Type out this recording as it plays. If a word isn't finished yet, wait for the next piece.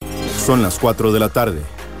Son las 4 de la tarde,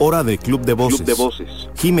 hora de Club de Voces.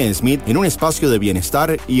 Jime Smith en un espacio de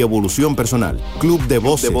bienestar y evolución personal. Club de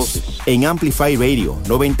Voces. En Amplify Radio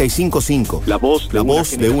 95.5. La voz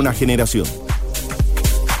de una generación.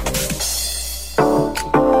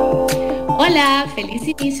 Hola, feliz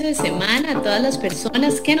inicio de semana a todas las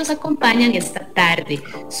personas que nos acompañan esta tarde.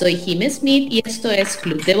 Soy Jime Smith y esto es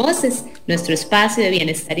Club de Voces, nuestro espacio de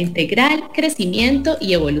bienestar integral, crecimiento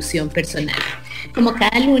y evolución personal. Como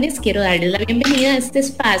cada lunes, quiero darles la bienvenida a este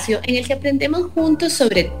espacio en el que aprendemos juntos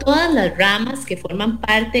sobre todas las ramas que forman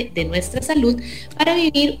parte de nuestra salud para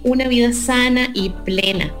vivir una vida sana y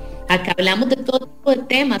plena. Acá hablamos de todo tipo de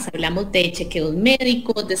temas, hablamos de chequeos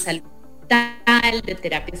médicos, de salud, de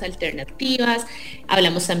terapias alternativas,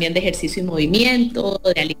 hablamos también de ejercicio y movimiento,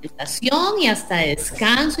 de alimentación y hasta de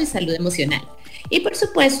descanso y salud emocional. Y por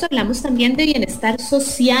supuesto hablamos también de bienestar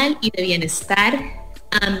social y de bienestar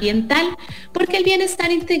ambiental, porque el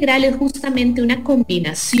bienestar integral es justamente una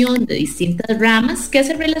combinación de distintas ramas que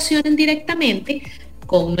se relacionan directamente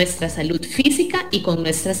con nuestra salud física y con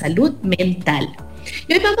nuestra salud mental.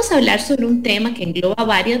 Y hoy vamos a hablar sobre un tema que engloba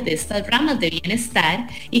varias de estas ramas de bienestar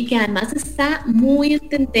y que además está muy en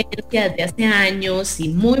tendencia desde hace años y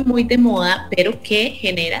muy de moda, pero que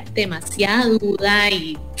genera demasiada duda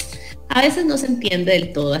y a veces no se entiende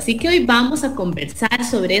del todo. Así que hoy vamos a conversar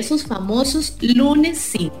sobre esos famosos lunes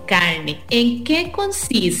sin carne, en qué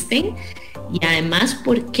consisten y además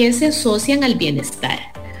por qué se asocian al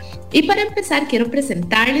bienestar. Y para empezar quiero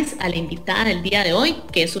presentarles a la invitada del día de hoy,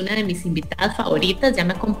 que es una de mis invitadas favoritas. Ya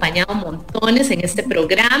me ha acompañado montones en este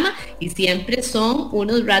programa y siempre son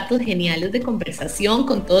unos ratos geniales de conversación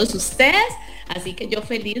con todos ustedes. Así que yo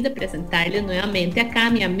feliz de presentarles nuevamente acá a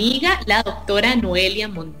mi amiga, la doctora Noelia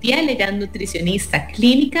Montiel. Ella es nutricionista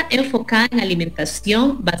clínica enfocada en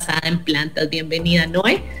alimentación basada en plantas. Bienvenida,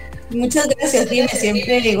 Noe. Muchas gracias, Dime.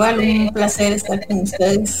 Siempre igual un placer estar con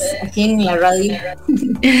ustedes aquí en la radio.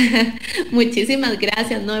 Muchísimas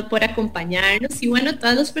gracias, Noe, por acompañarnos. Y bueno,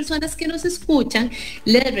 todas las personas que nos escuchan,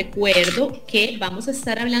 les recuerdo que vamos a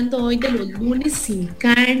estar hablando hoy de los lunes sin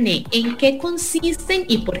carne, en qué consisten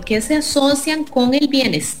y por qué se asocian con el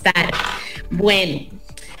bienestar. Bueno,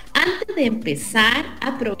 antes de empezar,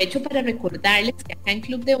 aprovecho para recordarles que acá en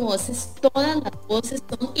Club de Voces todas las voces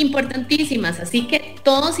son importantísimas, así que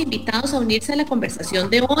todos invitados a unirse a la conversación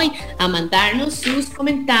de hoy, a mandarnos sus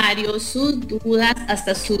comentarios, sus dudas,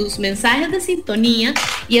 hasta sus mensajes de sintonía,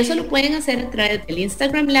 y eso lo pueden hacer a través del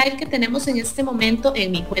Instagram Live que tenemos en este momento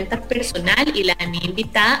en mi cuenta personal y la de mi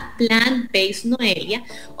invitada Plant Based Noelia,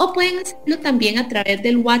 o pueden hacerlo también a través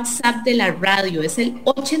del WhatsApp de la radio, es el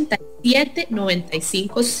 87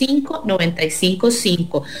 95 5 95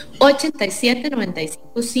 5 87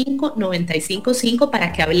 95 5 95 5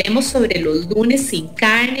 para que hablemos sobre los lunes sin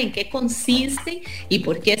carne, en qué consisten y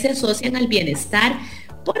por qué se asocian al bienestar,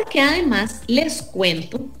 porque además les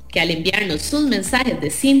cuento que al enviarnos sus mensajes de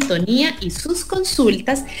sintonía y sus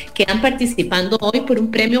consultas quedan participando hoy por un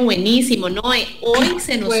premio buenísimo, ¿no? Hoy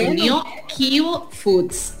se nos unió Kibo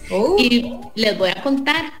Foods y les voy a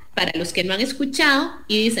contar para los que no han escuchado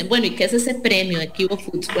y dicen, bueno, ¿y qué es ese premio de Kibo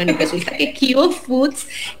Foods? Bueno, resulta que Kibo Foods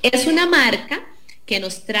es una marca que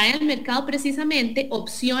nos trae al mercado precisamente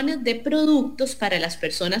opciones de productos para las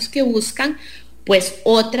personas que buscan pues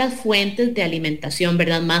otras fuentes de alimentación,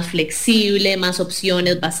 ¿verdad? Más flexible, más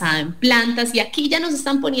opciones basadas en plantas. Y aquí ya nos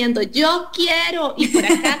están poniendo, yo quiero. Y por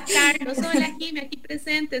acá Carlos, hola Jimmy, aquí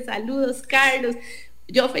presente, saludos Carlos.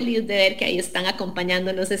 Yo feliz de ver que ahí están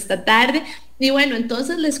acompañándonos esta tarde. Y bueno,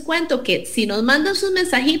 entonces les cuento que si nos mandan sus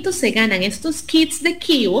mensajitos, se ganan estos kits de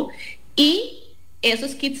Kibo. Y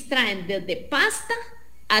esos kits traen desde pasta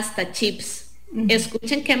hasta chips.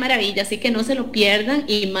 Escuchen qué maravilla, así que no se lo pierdan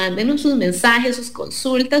y mándenos sus mensajes, sus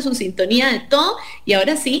consultas, su sintonía de todo. Y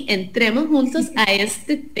ahora sí, entremos juntos a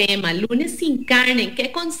este tema, lunes sin carne, ¿en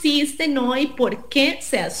qué consiste, no? Y por qué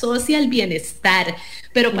se asocia al bienestar.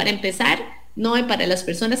 Pero para empezar, no, y para las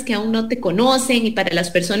personas que aún no te conocen y para las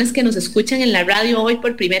personas que nos escuchan en la radio hoy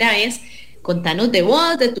por primera vez, contanos de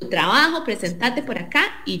vos, de tu trabajo, presentate por acá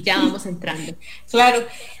y ya vamos entrando. Claro,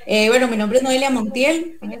 bueno, mi nombre es Noelia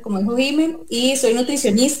Montiel, como dijo Jimmy, y soy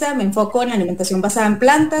nutricionista, me enfoco en la alimentación basada en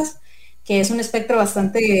plantas, que es un espectro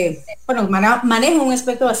bastante, bueno, manejo un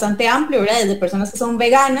espectro bastante amplio, ¿verdad? Desde personas que son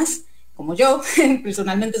veganas, como yo,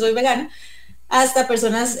 personalmente soy vegana, hasta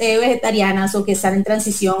personas vegetarianas o que están en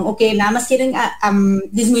transición o que nada más quieren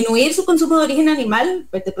disminuir su consumo de origen animal,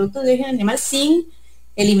 de productos de origen animal sin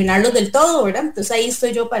eliminarlos del todo, ¿verdad? Entonces ahí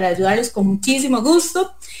estoy yo para ayudarles con muchísimo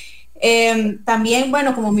gusto. También,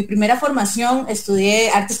 bueno, como mi primera formación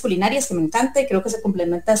estudié artes culinarias, que me encanta y creo que se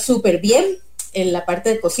complementa súper bien en la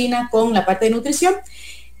parte de cocina con la parte de nutrición.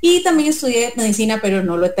 Y también estudié medicina, pero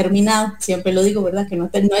no lo he terminado. Siempre lo digo, ¿verdad? Que no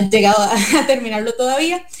he llegado a terminarlo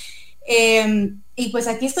todavía. Y pues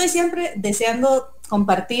aquí estoy siempre deseando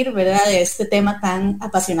compartir, ¿verdad? De este tema tan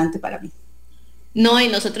apasionante para mí. No, y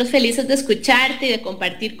nosotros felices de escucharte y de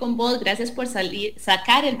compartir con vos. Gracias por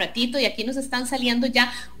sacar el ratito, y aquí nos están saliendo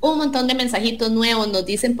ya un montón de mensajitos nuevos. Nos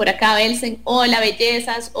dicen por acá, Belsen, hola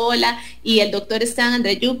bellezas, hola, y el doctor Esteban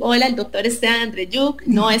Andreyuk, hola, el doctor Esteban Andreyuk,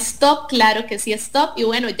 no stop, claro que sí stop. Y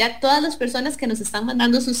bueno, ya todas las personas que nos están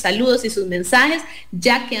mandando sus saludos y sus mensajes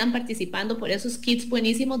ya quedan participando por esos kits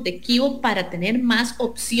buenísimos de Kibo para tener más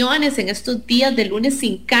opciones en estos días de lunes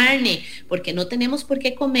sin carne, porque no tenemos por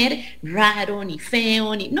qué comer raro ni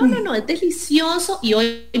feo, no, es delicioso, y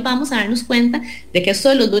hoy vamos a darnos cuenta de que esto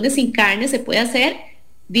de los lunes sin carne se puede hacer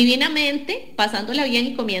divinamente, pasándola bien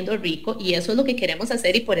y comiendo rico, y eso es lo que queremos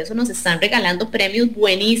hacer, y por eso nos están regalando premios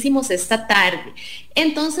buenísimos esta tarde.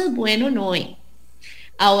 Entonces, bueno, Noé,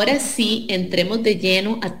 ahora sí, entremos de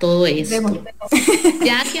lleno a todo esto.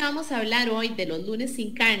 Ya que vamos a hablar hoy de los lunes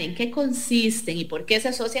sin carne, en qué consisten y por qué se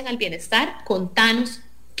asocian al bienestar, contanos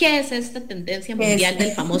 ¿qué es esta tendencia mundial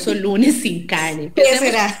del famoso lunes sin carne? ¿Qué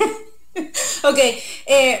será? Ok,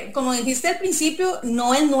 como dijiste al principio,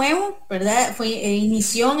 no es nuevo, ¿verdad?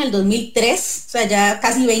 Inició en el 2003, o sea, ya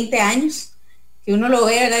casi 20 años, que uno lo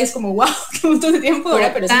ve, ¿verdad? Es como, wow, qué montón de tiempo,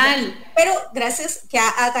 ¿verdad? Pero gracias que ha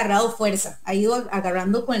agarrado fuerza, ha ido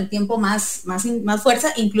agarrando con el tiempo más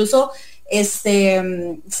fuerza, incluso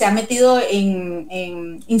se ha metido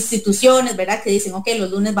en instituciones, ¿verdad? Que dicen, ok,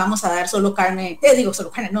 los lunes vamos a dar solo carne,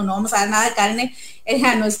 no vamos a dar nada de carne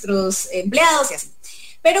a nuestros empleados y así.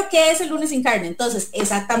 Pero ¿qué es el lunes sin carne? Entonces,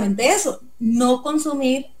 exactamente eso, no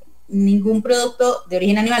consumir ningún producto de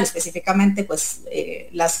origen animal, específicamente, pues,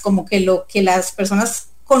 como que lo que las personas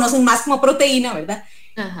conocen más como proteína, ¿verdad?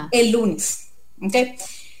 Ajá. El lunes, ¿ok?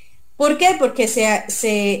 ¿Por qué? Porque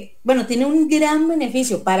tiene un gran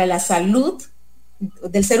beneficio para la salud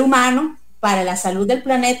del ser humano, para la salud del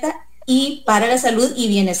planeta y para la salud y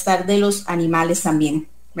bienestar de los animales también,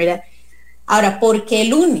 ¿verdad? Ahora, ¿por qué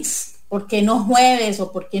lunes? ¿Por qué no jueves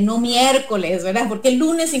o por qué no miércoles, verdad? ¿Por qué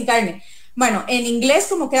lunes sin carne? Bueno, en inglés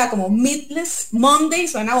como queda como Meatless Monday,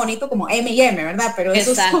 suena bonito como M&M, ¿verdad? Pero eso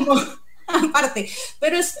Exacto. Es como aparte.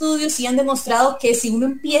 Pero estudios sí han demostrado que si uno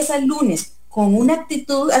empieza el lunes con una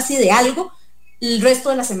actitud así de algo, el resto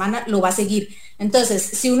de la semana lo va a seguir. Entonces,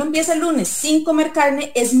 si uno empieza el lunes sin comer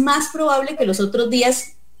carne, es más probable que los otros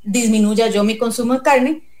días disminuya yo mi consumo de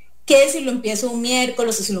carne que si lo empiezo un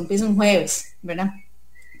miércoles o si lo empiezo un jueves, ¿verdad?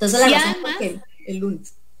 Entonces, la razón es que el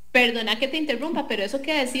lunes. Perdona que te interrumpa, pero eso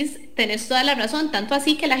que decís, tenés toda la razón, tanto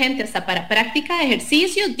así que la gente hasta para práctica de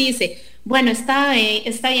ejercicio dice, bueno, está bien,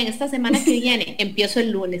 esta semana que viene empiezo el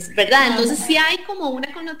lunes, ¿verdad? Entonces sí hay como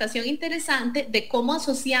una connotación interesante de cómo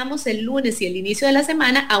asociamos el lunes y el inicio de la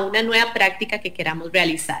semana a una nueva práctica que queramos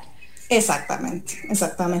realizar. Exactamente.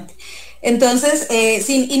 Entonces,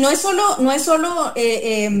 sí, y no es solo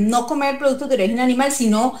no comer productos de origen animal,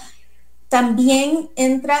 sino también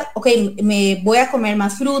entra, ok, me voy a comer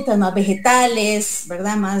más frutas, más vegetales,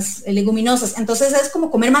 ¿verdad? Más leguminosas. Entonces es como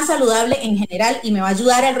comer más saludable en general y me va a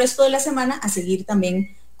ayudar el resto de la semana a seguir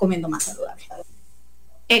también comiendo más saludable.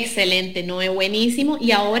 Excelente, Noé, buenísimo.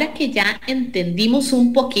 Y ahora que ya entendimos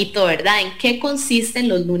un poquito, ¿verdad?, en qué consisten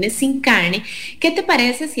los lunes sin carne, ¿qué te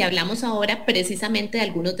parece si hablamos ahora precisamente de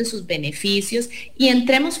algunos de sus beneficios y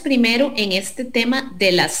entremos primero en este tema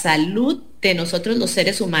de la salud de nosotros los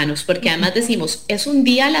seres humanos? Porque además decimos, es un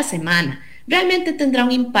día a la semana, realmente tendrá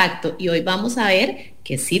un impacto, y hoy vamos a ver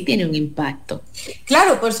que sí tiene un impacto.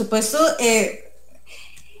 Claro, por supuesto.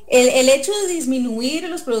 El hecho de disminuir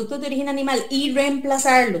los productos de origen animal y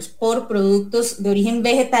reemplazarlos por productos de origen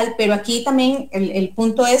vegetal, pero aquí también el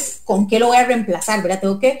punto es con qué lo voy a reemplazar, ¿verdad?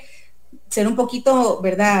 Tengo que ser un poquito,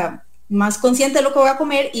 ¿verdad?, más consciente de lo que voy a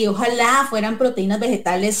comer, y ojalá fueran proteínas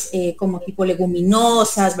vegetales como tipo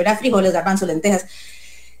leguminosas, ¿verdad? Frijoles, garbanzos, lentejas,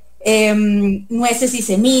 nueces y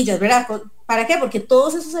semillas, ¿verdad? ¿Para qué? Porque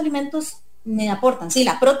todos esos alimentos me aportan, sí,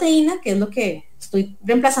 la proteína, que es lo que estoy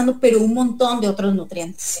reemplazando, pero un montón de otros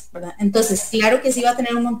nutrientes, ¿verdad? Entonces, claro que sí va a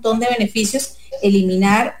tener un montón de beneficios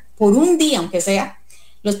eliminar por un día, aunque sea,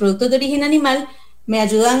 los productos de origen animal. Me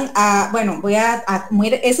ayudan a, bueno, voy a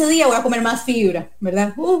comer, ese día voy a comer más fibra,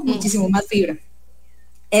 ¿verdad? Muchísimo más fibra.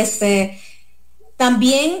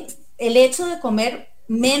 También el hecho de comer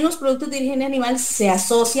menos productos de origen animal se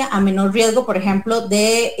asocia a menor riesgo, por ejemplo,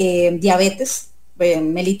 de diabetes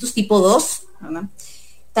mellitus tipo 2, ¿verdad?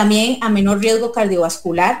 También a menor riesgo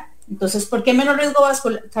cardiovascular. Entonces, ¿por qué menor riesgo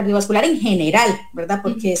cardiovascular en general, verdad?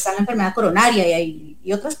 Porque está la enfermedad coronaria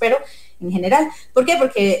y otras, pero en general. ¿Por qué?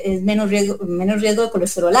 Porque es menos riesgo de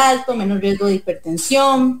colesterol alto, menos riesgo de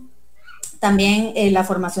hipertensión, también la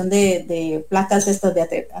formación de placas estas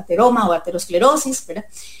de ateroma o aterosclerosis, ¿verdad?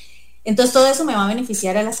 Entonces todo eso me va a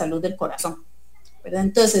beneficiar a la salud del corazón, ¿verdad?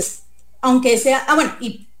 Entonces, aunque sea,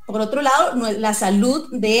 y por otro lado, la salud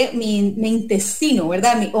de mi intestino,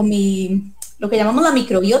 ¿verdad? Lo que llamamos la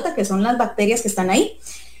microbiota, que son las bacterias que están ahí,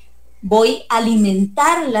 voy a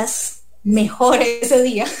alimentarlas mejor ese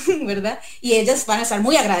día, ¿verdad? Y ellas van a estar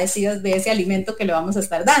muy agradecidas de ese alimento que le vamos a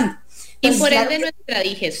estar dando. Entonces, y por ende nuestra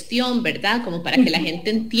digestión, ¿verdad? Como para que la gente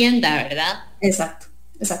entienda, ¿verdad? Exacto.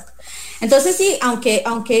 Entonces sí,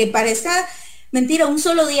 aunque parezca mentira, un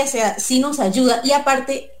solo día sí nos ayuda, y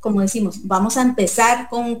aparte, como decimos, vamos a empezar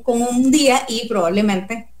con un día y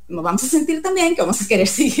probablemente nos vamos a sentir también que vamos a querer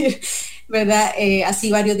seguir, ¿verdad?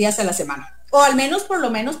 Así varios días a la semana. O al menos, por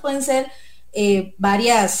lo menos pueden ser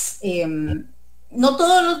varias, no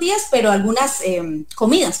todos los días, pero algunas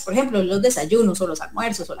comidas, por ejemplo, los desayunos o los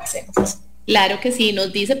almuerzos o las cenas. Claro que sí,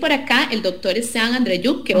 nos dice por acá el doctor Esteban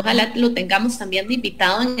Andreyuk, que ojalá lo tengamos también de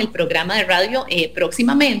invitado en el programa de radio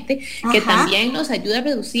próximamente, que también nos ayuda a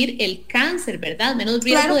reducir el cáncer, ¿verdad? Menos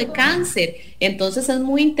riesgo de cáncer. Entonces es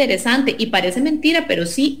muy interesante y parece mentira, pero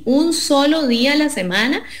sí, un solo día a la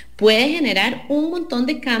semana puede generar un montón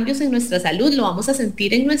de cambios en nuestra salud. Lo vamos a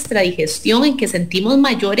sentir en nuestra digestión, en que sentimos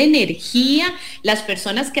mayor energía. Las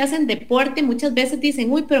personas que hacen deporte muchas veces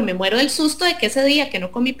dicen, uy, pero me muero del susto de que ese día que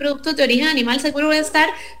no comí productos de origen animal seguro voy a estar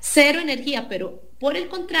cero energía, pero por el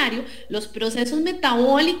contrario, los procesos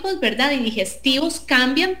metabólicos, ¿verdad? Y digestivos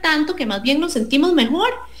cambian tanto que más bien nos sentimos mejor,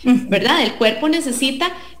 ¿verdad? El cuerpo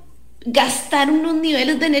necesita gastar unos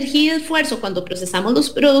niveles de energía y de esfuerzo cuando procesamos los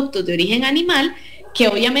productos de origen animal, que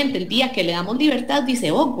obviamente el día que le damos libertad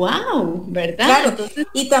dice, oh, wow, ¿verdad? Claro, entonces,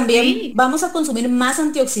 y también vamos a consumir más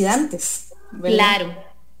antioxidantes, ¿verdad? Claro.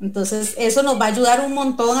 Entonces eso nos va a ayudar un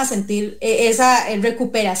montón a sentir esa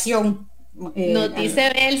recuperación. Nos dice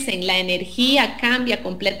Belsen, la energía cambia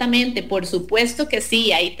completamente, por supuesto que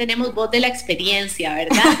sí, ahí tenemos voz de la experiencia,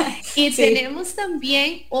 ¿verdad? Y sí, tenemos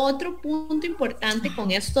también otro punto importante con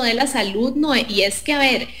esto de la salud, Noé, y es que, a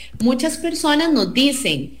ver, muchas personas nos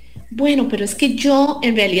dicen, bueno, pero es que yo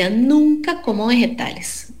en realidad nunca como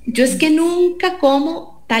vegetales, yo es que nunca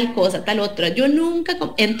como tal cosa, tal otra, yo nunca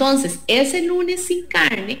como. Entonces, ese lunes sin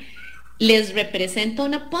carne les representa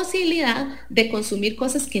una posibilidad de consumir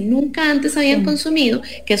cosas que nunca antes habían consumido,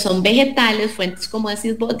 que son vegetales, fuentes, como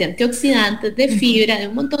decís vos, de antioxidantes, de fibra, de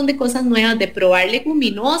un montón de cosas nuevas, de probar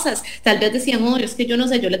leguminosas. Tal vez decían, oh, es que yo no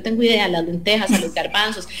sé, yo le tengo idea a las lentejas, a los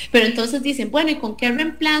garbanzos, pero entonces dicen, bueno, ¿y con qué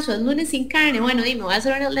reemplazo? Es lunes sin carne, bueno, dime, voy a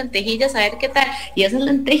hacer unas lentejillas a ver qué tal, y esas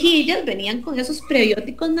lentejillas venían con esos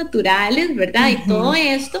prebióticos naturales, ¿verdad? Y todo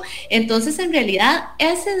esto, entonces en realidad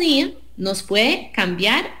ese día nos puede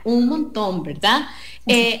cambiar un montón, ¿verdad?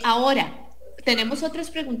 Ahora, tenemos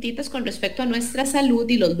otras preguntitas con respecto a nuestra salud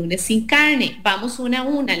y los lunes sin carne. Vamos una a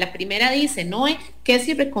una. La primera dice, Noé, ¿qué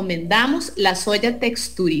si recomendamos la soya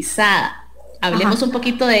texturizada? Hablemos un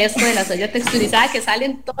poquito de esto, de la soya texturizada, que sale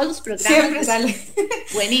en todos los programas. Siempre sale.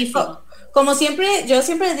 Buenísimo. Como siempre, yo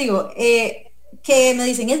siempre les digo, que me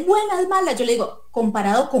dicen, ¿es buena, es mala? Yo le digo,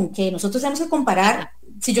 ¿comparado con qué? Nosotros tenemos que comparar.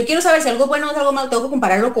 Si yo quiero saber si algo es bueno o es algo malo, tengo que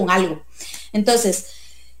compararlo con algo. Entonces,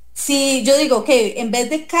 si yo digo que en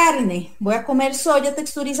vez de carne voy a comer soya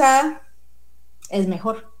texturizada, es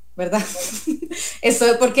mejor, ¿verdad? Eso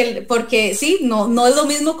es porque sí, no es lo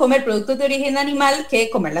mismo comer productos de origen animal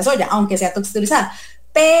que comer la soya, aunque sea texturizada.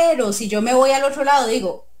 Pero si yo me voy al otro lado,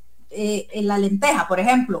 digo, en la lenteja, por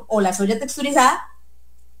ejemplo, o la soya texturizada,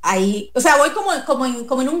 ahí, o sea, voy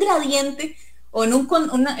como en un gradiente, o en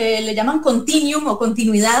le llaman continuum o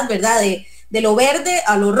continuidad, ¿verdad? De lo verde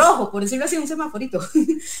a lo rojo, por decirlo así, un semaforito.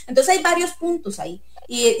 Entonces hay varios puntos ahí.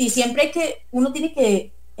 Y siempre uno tiene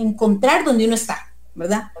que encontrar donde uno está,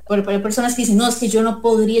 ¿verdad? Porque hay personas que dicen, no, es que yo no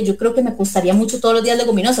podría, yo creo que me costaría mucho todos los días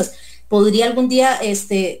leguminosas. Podría algún día,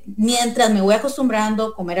 mientras me voy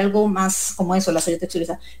acostumbrando, comer algo más como eso, la soya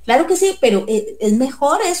texturizada. Claro que sí, pero es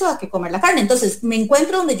mejor eso a que comer la carne. Entonces me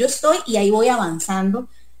encuentro donde yo estoy y ahí voy avanzando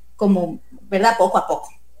como, ¿verdad? Poco a poco,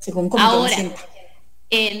 según como ahora,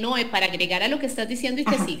 Noé, para agregar a lo que estás diciendo y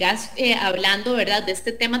que sigas hablando, ¿verdad? De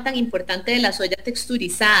este tema tan importante de la soya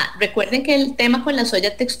texturizada. Recuerden que el tema con la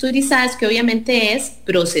soya texturizada es que obviamente es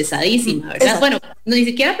procesadísima, ¿verdad? Exacto. Bueno, no ni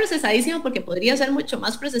siquiera procesadísima porque podría ser mucho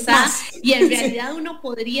más procesada y en realidad uno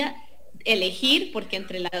podría elegir, porque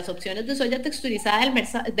entre las opciones de soya texturizada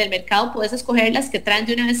del mercado puedes escoger las que traen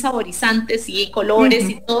de una vez saborizantes y colores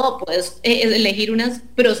y todo, puedes elegir unas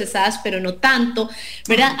procesadas pero no tanto,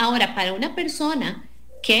 ¿verdad? Ahora, para una persona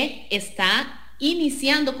que está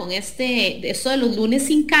iniciando con esto de los lunes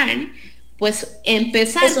sin carne, pues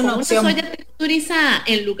empezar con una opción. soya texturizada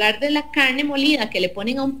en lugar de la carne molida que le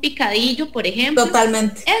ponen a un picadillo, por ejemplo.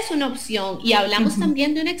 Totalmente. Es una opción. Y hablamos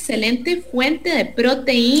también de una excelente fuente de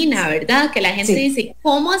proteína, ¿verdad? Que la gente dice,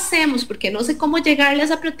 ¿cómo hacemos? Porque no sé cómo llegarle a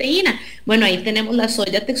esa proteína. Bueno, ahí tenemos la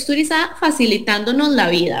soya texturizada facilitándonos la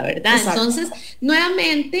vida, ¿verdad? Exacto. Entonces,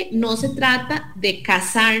 nuevamente, no se trata de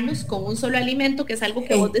casarnos con un solo alimento, que es algo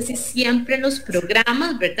que vos decís siempre en los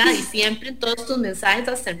programas, ¿verdad? Y siempre en todos tus mensajes,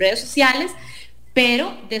 hasta en redes sociales,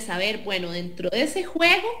 pero de saber, bueno, dentro de ese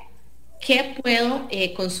juego, ¿qué puedo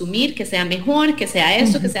consumir que sea mejor, que sea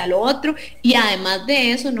esto, que sea lo otro? Y además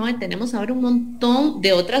de eso, ¿no? Tenemos ahora un montón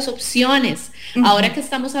de otras opciones. Ahora que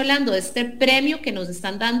estamos hablando de este premio que nos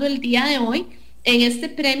están dando el día de hoy, en este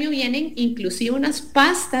premio vienen inclusive unas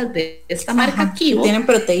pastas de esta marca Kivo que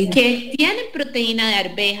tienen proteína de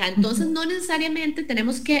arveja. Entonces no necesariamente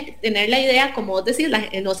tenemos que tener la idea, como vos decís,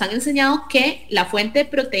 nos han enseñado que la fuente de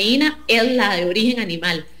proteína es la de origen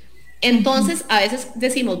animal. Entonces a veces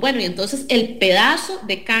decimos, bueno, y entonces el pedazo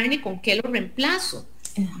de carne, ¿con qué lo reemplazo?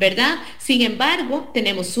 ¿Verdad? Sin embargo,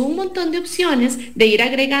 tenemos un montón de opciones de ir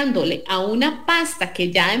agregándole a una pasta que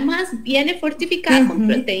ya además viene fortificada con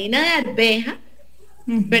proteína de arveja,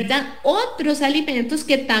 ¿verdad? Otros alimentos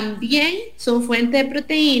que también son fuente de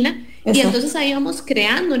proteína. Y entonces ahí vamos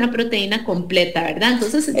creando una proteína completa, ¿verdad?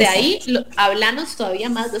 Entonces de ahí hablamos todavía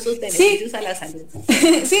más de esos beneficios a la salud.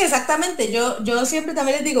 Sí, exactamente. Yo siempre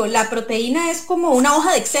también les digo, la proteína es como una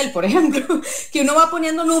hoja de Excel, por ejemplo, que uno va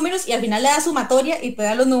poniendo números y al final le da sumatoria y te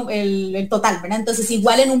da el total, ¿verdad? Entonces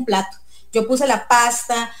igual en un plato. Yo puse la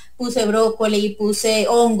pasta, puse brócoli, puse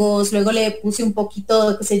hongos, luego le puse un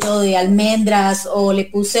poquito, qué sé yo, de almendras o le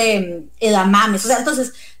puse edamames. O sea,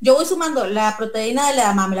 entonces yo voy sumando la proteína del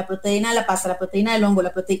edamame, la proteína de la pasta, la proteína del hongo,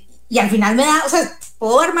 y al final me da, o sea,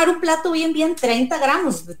 puedo armar un plato bien, 30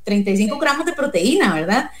 gramos, 35 gramos de proteína,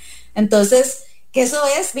 ¿verdad? Entonces, que eso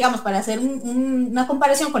es, digamos, para hacer una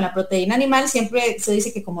comparación con la proteína animal, siempre se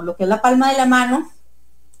dice que como lo que es la palma de la mano,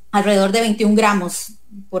 alrededor de 21 gramos,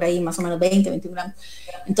 por ahí más o menos 21 gramos.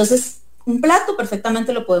 Entonces, un plato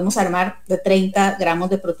perfectamente lo podemos armar de 30 gramos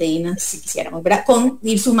de proteínas si quisiéramos, ¿verdad? Con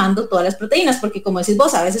ir sumando todas las proteínas, porque como decís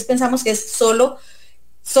vos, a veces pensamos que es solo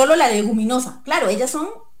la leguminosa. Claro, ellas son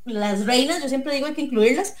las reinas, yo siempre digo hay que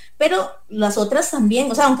incluirlas, pero las otras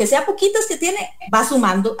también, o sea, aunque sea poquitas que tiene, va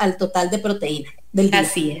sumando al total de proteína del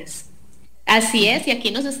día. Así es, y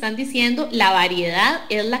aquí nos están diciendo la variedad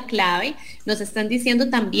es la clave. Nos están diciendo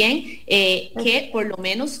también que por lo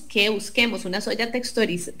menos que busquemos una soya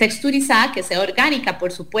texturizada que sea orgánica.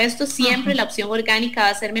 Por supuesto, siempre la opción orgánica va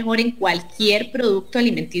a ser mejor en cualquier producto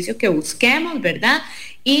alimenticio que busquemos, ¿verdad?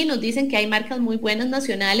 Y nos dicen que hay marcas muy buenas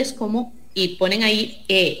nacionales como, y ponen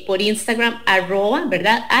ahí por Instagram,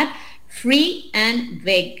 @, Free and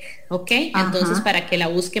Veg, ¿ok? Entonces, para que la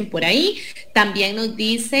busquen por ahí. También nos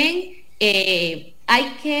dicen... Ay,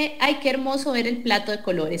 qué hermoso ver el plato de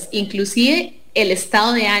colores. Inclusive el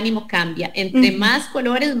estado de ánimo cambia. Entre más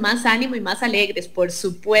colores, más ánimo y más alegres. Por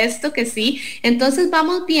supuesto que sí. Entonces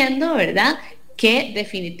vamos viendo, ¿verdad?, que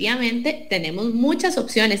definitivamente tenemos muchas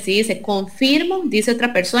opciones. Y dice, dice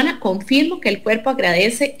otra persona, confirmo que el cuerpo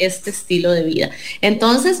agradece este estilo de vida.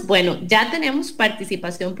 Entonces, bueno, ya tenemos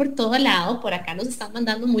participación por todo lado. Por acá nos están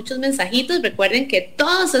mandando muchos mensajitos. Recuerden que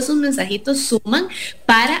todos esos mensajitos suman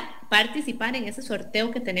para participar en ese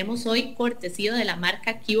sorteo que tenemos hoy, cortesía de la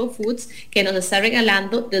marca Kivo Foods, que nos está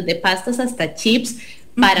regalando desde pastas hasta chips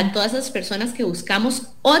para todas esas personas que buscamos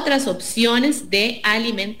otras opciones de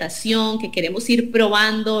alimentación, que queremos ir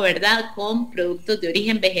probando, ¿verdad?, con productos de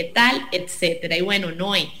origen vegetal, etcétera. Y bueno,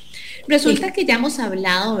 Noé, resulta que ya hemos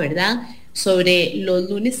hablado, ¿verdad?, sobre los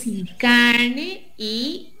lunes sin carne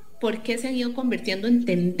y por qué se han ido convirtiendo en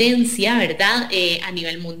tendencia, ¿verdad?, a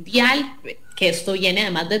nivel mundial, que esto viene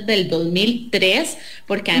además desde el 2003,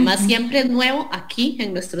 porque además siempre es nuevo aquí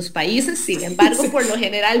en nuestros países. Sin embargo, por lo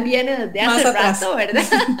general viene desde hace rato, ¿verdad?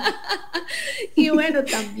 Y bueno,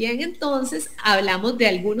 también entonces hablamos de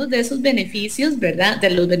algunos de esos beneficios, ¿verdad?,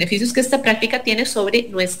 de los beneficios que esta práctica tiene sobre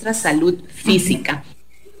nuestra salud física.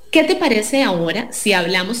 ¿Qué te parece ahora si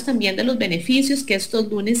hablamos también de los beneficios que estos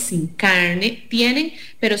lunes sin carne tienen,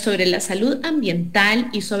 pero sobre la salud ambiental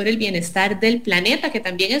y sobre el bienestar del planeta, que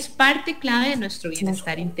también es parte clave de nuestro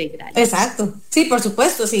bienestar integral? Exacto, sí, por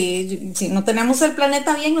supuesto, si no tenemos el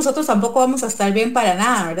planeta bien, nosotros tampoco vamos a estar bien para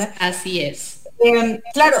nada, ¿verdad? Así es.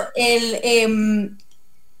 Claro,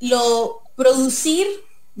 producir,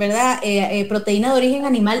 ¿verdad? Proteína de origen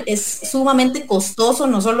animal es sumamente costoso,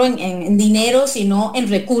 no solo en dinero, sino en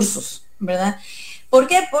recursos, ¿verdad? ¿Por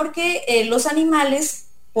qué? Porque los animales,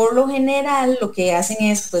 por lo general, lo que hacen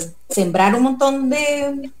es, pues, sembrar un montón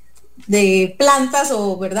de de plantas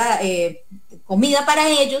o, ¿verdad? Comida para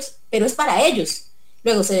ellos, pero es para ellos.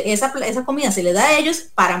 Luego esa comida se le da a ellos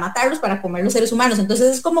para matarlos, para comer los seres humanos.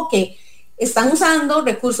 Entonces es como que están usando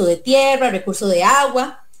recursos de tierra, recursos de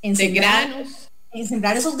agua, en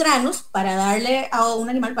sembrar esos granos para darle a un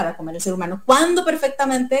animal para comer el ser humano, cuando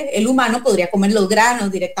perfectamente el humano podría comer los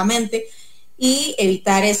granos directamente y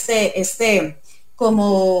evitar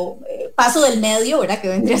como paso del medio, ¿verdad? Que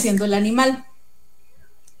vendría siendo el animal.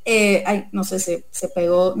 No sé, se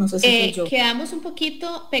pegó, no sé si fue yo. Quedamos un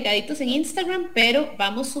poquito pegaditos en Instagram, pero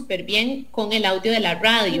vamos súper bien con el audio de la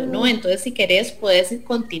radio, ¿no? Entonces, si querés, puedes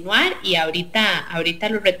continuar y ahorita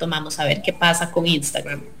lo retomamos a ver qué pasa con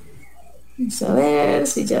Instagram. Vamos a ver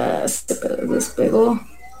si ya se despegó.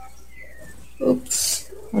 Ups,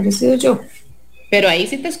 ahora sido yo. Pero ahí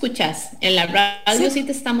sí te escuchas, en la radio sí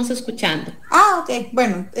te estamos escuchando. Ok,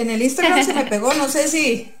 bueno, en el Instagram se me pegó, no sé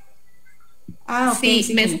si... Okay,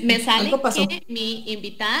 sí, me sale que mi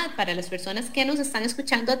invitada, para las personas que nos están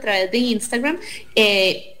escuchando a través de Instagram,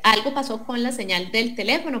 algo pasó con la señal del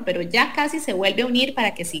teléfono, pero ya casi se vuelve a unir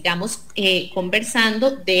para que sigamos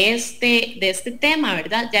conversando de este tema,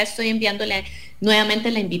 ¿verdad? Ya estoy enviándole nuevamente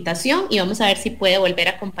la invitación y vamos a ver si puede volver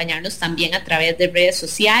a acompañarnos también a través de redes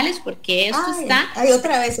sociales, porque esto está...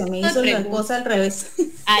 otra vez se me hizo la cosa al revés.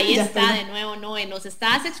 Ahí está de nuevo, Noé. Nos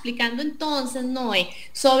estabas explicando entonces, Noé,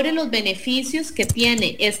 sobre los beneficios que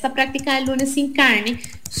tiene esta práctica del lunes sin carne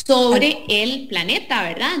sobre el planeta,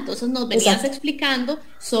 ¿verdad? Entonces nos venías explicando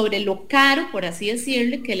sobre lo caro, por así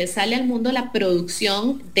decirlo, que le sale al mundo la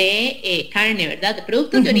producción de carne, ¿verdad? De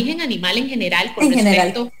productos de origen animal en general, con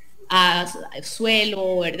respecto a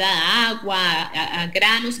suelo, ¿verdad? A agua, a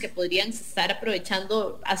granos que podrían estar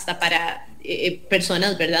aprovechando hasta para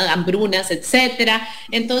personas, ¿verdad? Hambrunas, etcétera.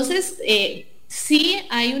 Entonces, sí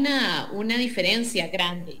hay una diferencia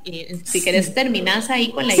grande. Si querés terminás ahí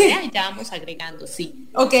con la idea y ya vamos agregando, sí.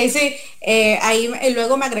 Ok, sí. Ahí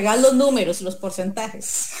luego me agregan los números, los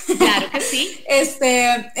porcentajes. Claro que sí.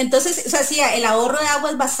 Entonces, o sea, sí, el ahorro de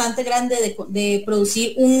agua es bastante grande de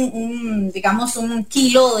producir digamos, un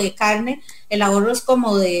kilo de carne. El ahorro es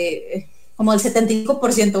como del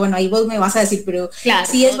 75%. Bueno, ahí vos me vas a decir, pero claro,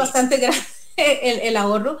 sí es bastante grande el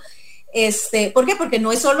ahorro. ¿Por qué? Porque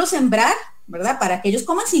no es solo sembrar, ¿verdad? Para que ellos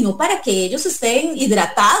coman, sino para que ellos estén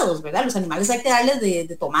hidratados, ¿verdad? Los animales hay que darles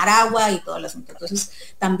de tomar agua y todo el asunto. Entonces,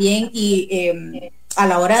 también, a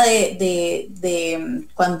la hora de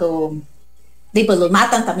cuando pues los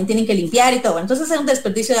matan, también tienen que limpiar y todo. Entonces, es un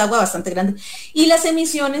desperdicio de agua bastante grande. Y las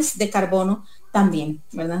emisiones de carbono también,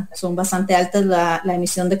 ¿verdad? Son bastante altas la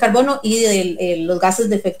emisión de carbono y de los gases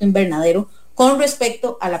de efecto invernadero con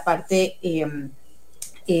respecto a la parte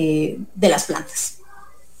de las plantas.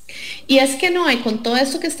 Y es que no, con todo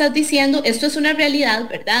esto que estás diciendo, esto es una realidad,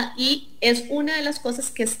 ¿verdad? Y es una de las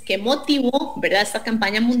cosas que motivó, ¿verdad? Esta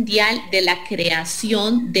campaña mundial de la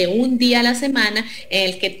creación de un día a la semana en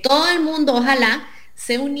el que todo el mundo, ojalá,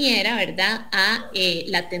 se uniera, ¿verdad? A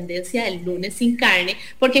la tendencia del lunes sin carne,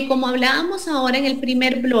 porque como hablábamos ahora en el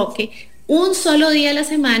primer bloque, un solo día a la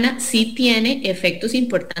semana sí tiene efectos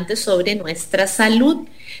importantes sobre nuestra salud.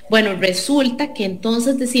 Bueno, resulta que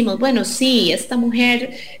entonces decimos, bueno, sí, esta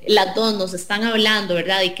mujer, las dos nos están hablando,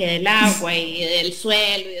 ¿verdad? Y que del agua y del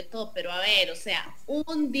suelo y de todo, pero a ver, o sea,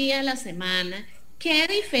 un día a la semana, ¿qué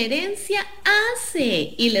diferencia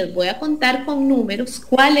hace? Y les voy a contar con números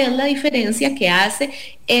cuál es la diferencia que hace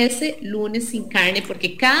ese lunes sin carne,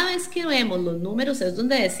 porque cada vez que vemos los números es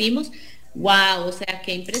donde decimos, wow, o sea,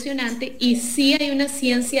 qué impresionante. Y sí hay una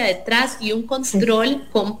ciencia detrás y un control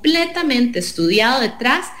completamente estudiado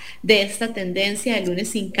detrás de esta tendencia de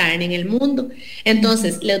lunes sin carne en el mundo.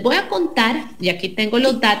 Entonces, les voy a contar, y aquí tengo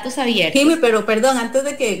los datos abiertos. Jimmy, pero perdón, antes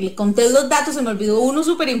de que le conté los datos, se me olvidó uno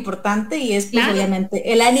súper importante y es, pues,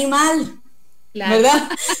 obviamente, el animal, ¿verdad?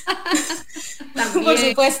 Por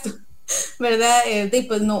supuesto. ¿Verdad?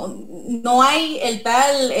 Pues no hay el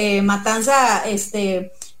tal matanza,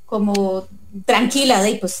 como tranquila,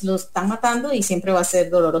 pues lo están matando y siempre va a ser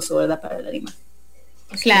doloroso, ¿verdad? Para el animal.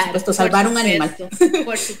 Claro, por supuesto, salvar un animal.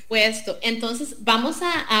 Por supuesto. Entonces, vamos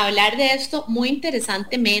a hablar de esto muy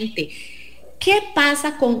interesantemente. ¿Qué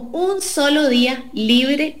pasa con un solo día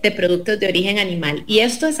libre de productos de origen animal? Y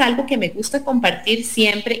esto es algo que me gusta compartir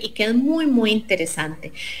siempre y que es muy, muy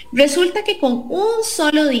interesante. Resulta que con un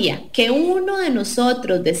solo día que uno de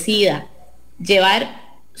nosotros decida llevar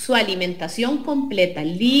su alimentación completa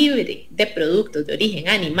libre de productos de origen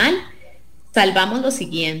animal, salvamos lo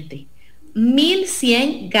siguiente: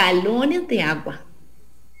 1.100 galones de agua,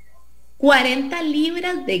 40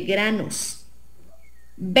 libras de granos,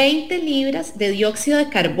 20 libras de dióxido de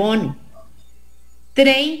carbono,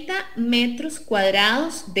 30 metros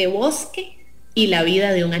cuadrados de bosque y la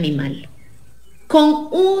vida de un animal. Con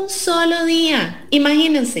un solo día,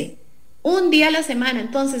 imagínense, un día a la semana.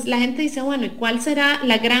 Entonces la gente dice, bueno, ¿y cuál será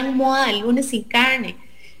la gran moda del lunes sin carne?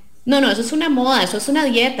 No, eso es una moda, eso es una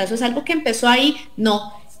dieta, eso es algo que empezó ahí.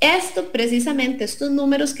 No, esto precisamente, estos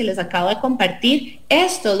números que les acabo de compartir,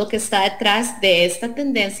 esto es lo que está detrás de esta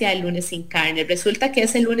tendencia del lunes sin carne. Resulta que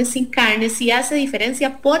ese lunes sin carne sí hace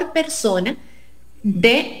diferencia por persona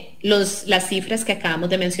de las cifras que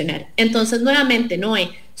acabamos de mencionar. Entonces, nuevamente,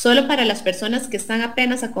 Noé, solo para las personas que están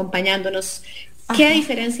apenas acompañándonos, ¿qué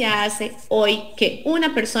diferencia hace hoy que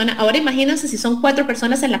una persona, ahora imagínense si son 4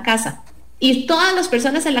 personas en la casa, y todas las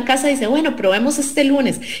personas en la casa dicen, bueno, probemos este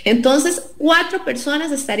lunes. Entonces, 4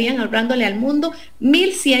 personas estarían ahorrándole al mundo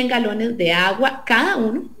 1,100 galones de agua cada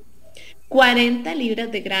uno, 40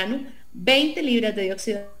 libras de grano, 20 libras de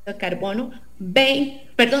dióxido de carbono,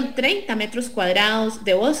 30 metros cuadrados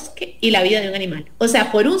de bosque y la vida de un animal. O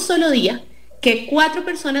sea, por un solo día, que 4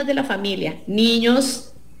 personas de la familia, niños,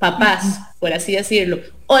 papás, por así decirlo,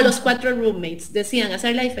 o los 4 roommates decidan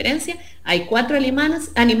hacer la diferencia, hay 4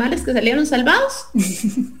 animales que salieron salvados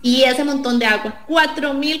y ese montón de agua,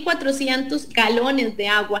 4,400 galones de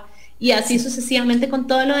agua, y así sucesivamente con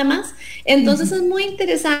todo lo demás. Entonces es muy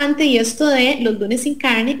interesante, y esto de los lunes sin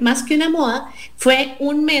carne, más que una moda, fue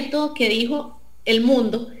un método que dijo el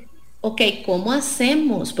mundo, ok, ¿cómo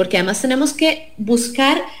hacemos? Porque además tenemos que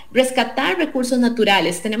buscar rescatar recursos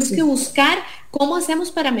naturales, tenemos que buscar cómo hacemos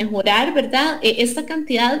para mejorar, ¿verdad? Esta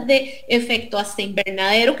cantidad de efecto hasta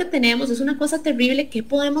invernadero que tenemos, es una cosa terrible. ¿Qué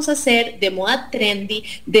podemos hacer de moda trendy,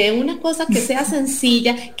 de una cosa que sea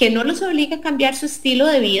sencilla, que no los obligue a cambiar su estilo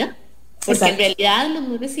de vida? Porque en realidad los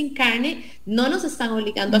lunes sin carne no nos están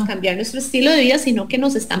obligando a cambiar nuestro estilo de vida, sino que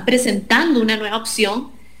nos están presentando una nueva opción.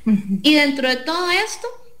 Y dentro de todo esto,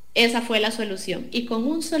 esa fue la solución. Y con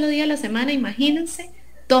un solo día a la semana, imagínense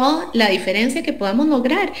toda la diferencia que podamos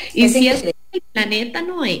lograr. Y si es el planeta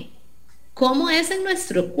Noé, ¿cómo es en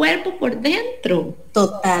nuestro cuerpo por dentro?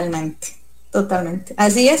 Totalmente.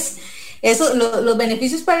 Así es. Eso, los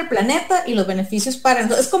beneficios para el planeta y los beneficios para...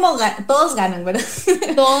 Es como todos ganan, ¿verdad?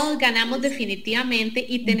 Todos ganamos definitivamente,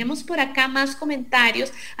 y tenemos por acá más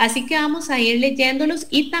comentarios, así que vamos a ir leyéndolos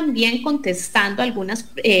y también contestando algunas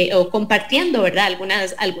o compartiendo, ¿verdad?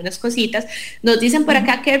 Algunas cositas. Nos dicen por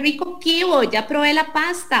acá, qué rico kibo, ya probé la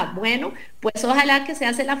pasta. Bueno, pues ojalá que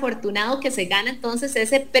seas el afortunado que se gana entonces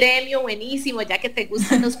ese premio buenísimo, ya que te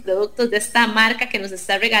gustan los productos de esta marca que nos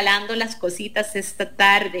está regalando las cositas esta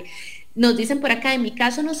tarde. Nos dicen por acá, en mi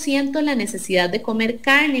caso no siento la necesidad de comer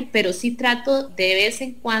carne, pero sí trato de vez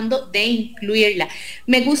en cuando de incluirla.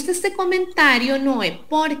 Me gusta este comentario, Noé,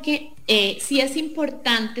 porque sí es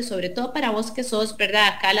importante, sobre todo para vos que sos, ¿verdad?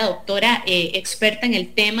 Acá la doctora experta en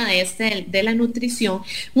el tema de la nutrición.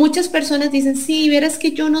 Muchas personas dicen, sí, verás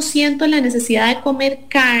que yo no siento la necesidad de comer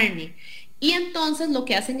carne. Y entonces lo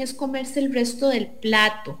que hacen es comerse el resto del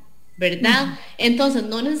plato, ¿verdad? Entonces,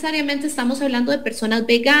 no necesariamente estamos hablando de personas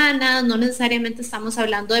veganas, no necesariamente estamos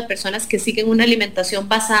hablando de personas que siguen una alimentación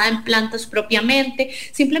basada en plantas propiamente,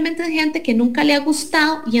 simplemente de gente que nunca le ha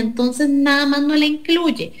gustado y entonces nada más no le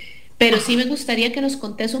incluye. Pero sí me gustaría que nos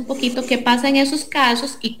contes un poquito qué pasa en esos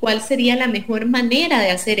casos y cuál sería la mejor manera de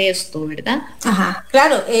hacer esto, ¿verdad?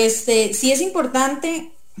 Claro, sí es importante.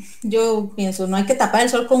 Yo pienso, no hay que tapar el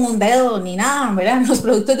sol con un dedo ni nada, ¿verdad? Los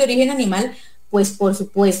productos de origen animal, pues por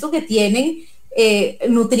supuesto que tienen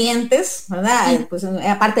nutrientes, ¿verdad? Pues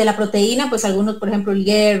aparte de la proteína, pues algunos, por ejemplo, el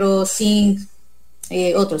hierro, zinc,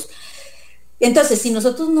 otros. Entonces, si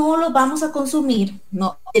nosotros no los vamos a consumir,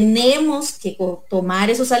 no tenemos que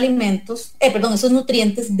tomar esos alimentos, esos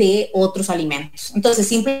nutrientes de otros alimentos. Entonces,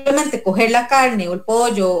 simplemente coger la carne o el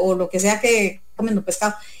pollo o lo que sea que comiendo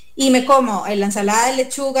pescado y me como la ensalada de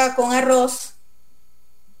lechuga con arroz,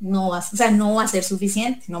 no va a ser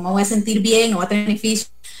suficiente, no me voy a sentir bien, no va a tener beneficio,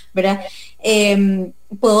 ¿verdad?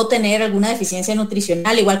 Puedo tener alguna deficiencia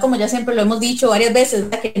nutricional, igual como ya siempre lo hemos dicho varias veces,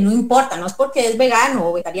 ¿verdad? Que no importa, no es porque es vegano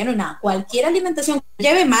o vegetariano, nada, cualquier alimentación que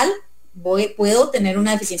lleve mal, puedo tener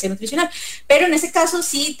una deficiencia nutricional, pero en ese caso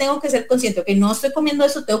sí tengo que ser consciente que no estoy comiendo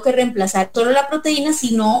eso, tengo que reemplazar solo la proteína,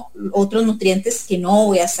 sino otros nutrientes que no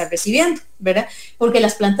voy a estar recibiendo, ¿verdad? Porque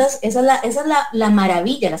las plantas, esa es la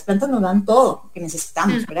maravilla, las plantas nos dan todo lo que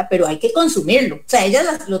necesitamos, ¿verdad? Pero hay que consumirlo, o sea,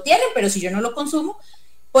 ellas lo tienen, pero si yo no lo consumo,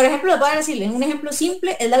 por ejemplo, les voy a decirles un ejemplo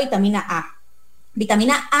simple, es la vitamina A.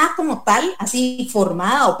 Vitamina A como tal, así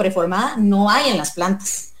formada o preformada, no hay en las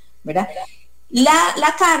plantas, ¿verdad?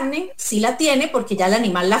 La carne sí la tiene porque ya el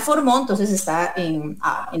animal la formó, entonces está en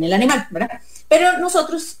el animal, ¿verdad? Pero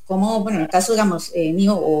nosotros, como, bueno, en el caso, digamos,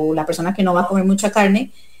 mío o la persona que no va a comer mucha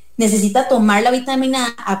carne, necesita tomar la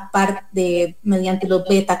vitamina A aparte mediante los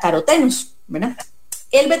betacarotenos, ¿verdad?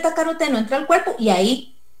 El betacaroteno entra al cuerpo y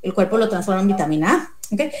ahí el cuerpo lo transforma en vitamina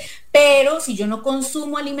A, ¿okay? Pero si yo no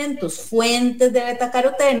consumo alimentos fuentes de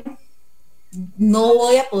betacaroteno, no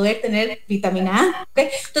voy a poder tener vitamina A, ¿okay?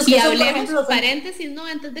 Entonces, y hablemos, paréntesis, no,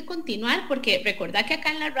 antes de continuar, porque recordad que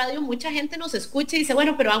acá en la radio mucha gente nos escucha y dice,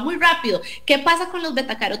 bueno, pero va muy rápido, ¿qué pasa con los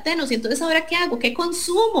betacarotenos? Y entonces, ¿ahora qué hago? ¿Qué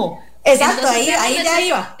consumo? Exacto, entonces, ahí ya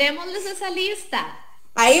iba. Démosles esa lista.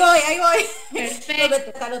 Ahí voy. Perfecto. Los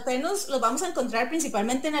betacarotenos los vamos a encontrar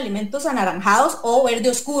principalmente en alimentos anaranjados o verde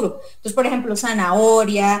oscuro. Entonces, por ejemplo,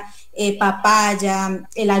 zanahoria, papaya,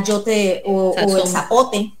 el ayote o el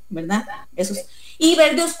zapote, ¿verdad? Esos. Y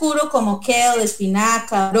verde oscuro como kale,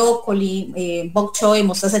 espinaca, brócoli, bok choy,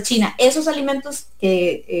 mostaza china. Esos alimentos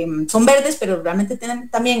que son verdes, pero realmente tienen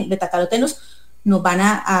también betacarotenos, nos van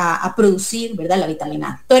a producir, ¿verdad?, la vitamina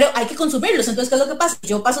A. Pero hay que consumirlos. Entonces, ¿qué es lo que pasa?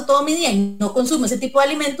 Yo paso todo mi día y no consumo ese tipo de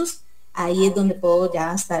alimentos, ahí es donde puedo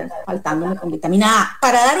ya estar faltándome con vitamina A.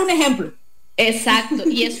 Para dar un ejemplo. Exacto,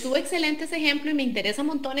 y estuvo excelente ese ejemplo y me interesa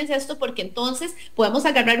montones esto porque entonces podemos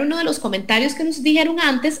agarrar uno de los comentarios que nos dijeron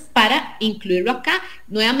antes para incluirlo acá.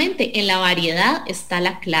 Nuevamente, en la variedad está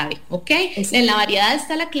la clave, ¿ok? Exacto. En la variedad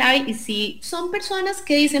está la clave y si son personas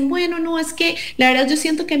que dicen, bueno, no, es que la verdad yo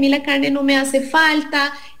siento que a mí la carne no me hace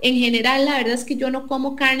falta, en general la verdad es que yo no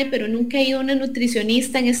como carne, pero nunca he ido a una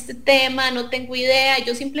nutricionista en este tema, no tengo idea,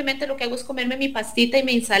 yo simplemente lo que hago es comerme mi pastita y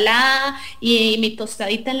mi ensalada y mi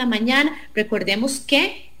tostadita en la mañana. Recordemos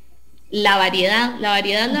que la variedad, la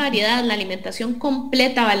alimentación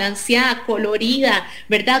completa, balanceada, colorida,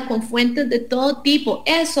 ¿verdad? Con fuentes de todo tipo,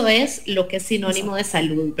 eso es lo que es sinónimo de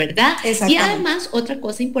salud, ¿verdad? Y además, otra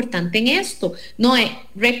cosa importante en esto, Noé,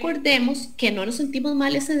 recordemos que no nos sentimos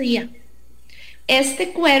mal ese día. Este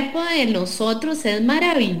cuerpo de nosotros es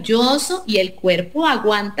maravilloso y el cuerpo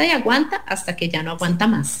aguanta y aguanta hasta que ya no aguanta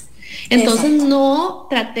más. Entonces, no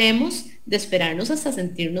tratemos de esperarnos hasta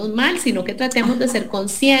sentirnos mal, sino que tratemos de ser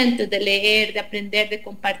conscientes, de leer, de aprender, de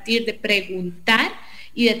compartir, de preguntar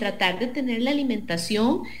y de tratar de tener la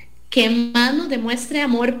alimentación que más nos demuestre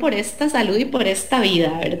amor por esta salud y por esta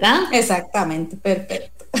vida, ¿verdad? Exactamente,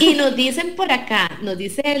 perfecto. Y nos dicen por acá, nos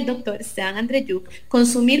dice el doctor Esteban Andreyuk,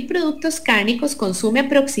 consumir productos cárnicos consume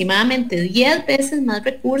aproximadamente 10 veces más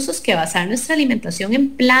recursos que basar nuestra alimentación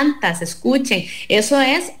en plantas. Escuchen, eso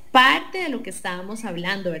es parte de lo que estábamos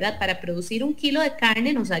hablando, ¿verdad? Para producir 1 kilo de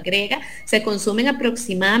carne se consumen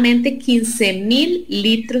aproximadamente 15,000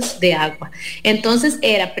 litros de agua. Entonces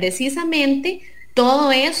era precisamente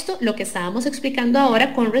todo esto lo que estábamos explicando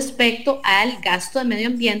ahora con respecto al gasto de medio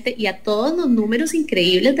ambiente y a todos los números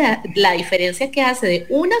increíbles de la diferencia que hace de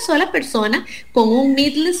una sola persona con un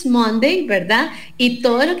Meatless Monday, ¿verdad? Y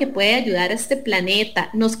todo lo que puede ayudar a este planeta.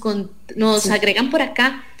 Nos agregan por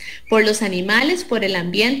acá, por los animales, por el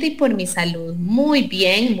ambiente y por mi salud. Muy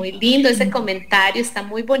bien, muy lindo ese comentario, está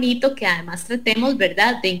muy bonito que además tratemos,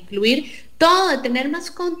 ¿verdad?, de incluir todo, de tener más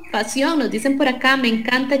compasión. Nos dicen por acá, me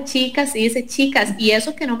encanta, chicas, y dice chicas, y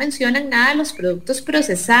eso que no mencionan nada de los productos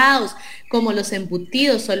procesados, como los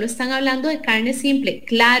embutidos, solo están hablando de carne simple.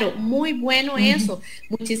 Claro, muy bueno eso.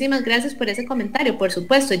 Muchísimas gracias por ese comentario. Por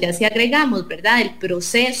supuesto, ya si agregamos, ¿verdad?, el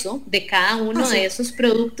proceso de cada uno de esos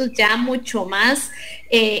productos ya mucho más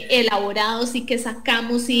elaborados y que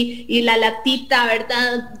sacamos y la latita,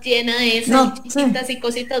 ¿verdad?, llena de esas chiquitas y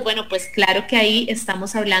cositas. Bueno, pues claro que ahí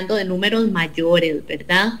estamos hablando de números mayores,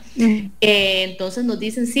 ¿verdad? Entonces nos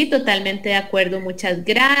dicen, sí, totalmente de acuerdo, muchas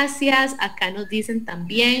gracias. Acá nos dicen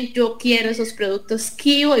también, yo quiero esos productos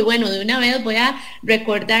Kivo. Y bueno, de una vez voy a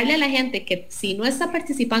recordarle a la gente que si no está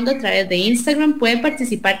participando a través de Instagram, puede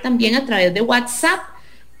participar también a través de WhatsApp.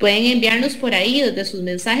 Pueden enviarnos por ahí desde sus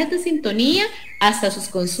mensajes de sintonía hasta sus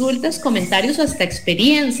consultas, comentarios o hasta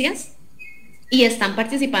experiencias. Y están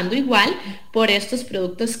participando igual por estos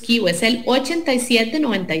productos Kiwi. Es el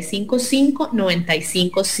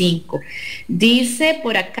 87-955-955. Dice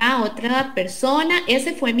por acá otra persona,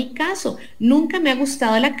 ese fue mi caso. Nunca me ha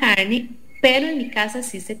gustado la carne, pero en mi casa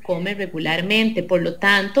sí se come regularmente. Por lo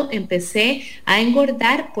tanto, empecé a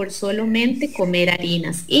engordar por solamente comer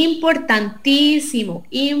harinas. Importantísimo,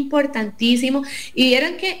 importantísimo. Y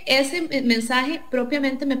vieran que ese mensaje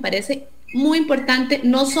propiamente me parece muy importante,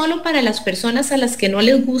 no solo para las personas a las que no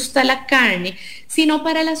les gusta la carne, sino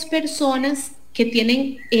para las personas que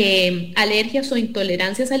tienen alergias o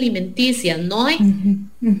intolerancias alimenticias, ¿no?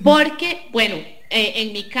 Porque, bueno,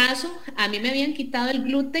 en mi caso, a mí me habían quitado el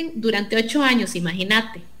gluten durante 8 años,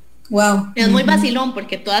 imagínate. Wow. Es muy vacilón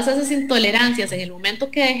porque todas esas intolerancias, en el momento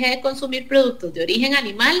que dejé de consumir productos de origen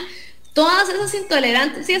animal, todas esas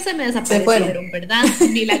intolerancias se me desaparecieron, ¿verdad?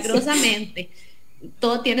 Milagrosamente.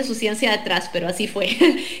 todo tiene su ciencia detrás, pero así fue.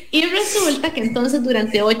 Y resulta que entonces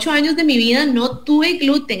durante 8 años de mi vida no tuve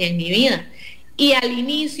gluten en mi vida. Y al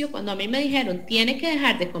inicio, cuando a mí me dijeron, tiene que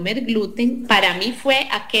dejar de comer gluten, para mí fue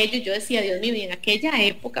aquello, yo decía, Dios mío, y en aquella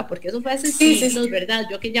época, porque eso fue hace siglos, ¿verdad?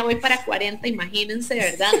 Yo que ya voy para 40, imagínense,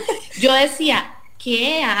 ¿verdad? Yo decía,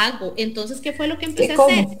 ¿qué hago? Entonces, ¿qué fue lo que empecé a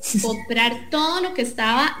hacer? Comprar todo lo que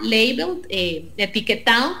estaba labeled,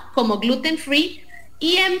 etiquetado como gluten free,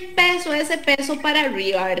 y empezó ese peso para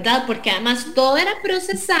arriba, ¿verdad? Porque además todo era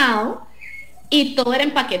procesado, y todo era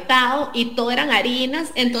empaquetado y todo eran harinas.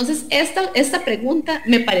 Entonces esta pregunta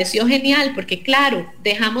me pareció genial porque claro,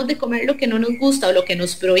 dejamos de comer lo que no nos gusta o lo que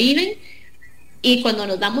nos prohíben y cuando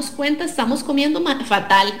nos damos cuenta estamos comiendo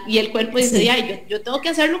fatal y el cuerpo dice, ay, yo tengo que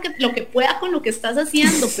hacer lo que pueda con lo que estás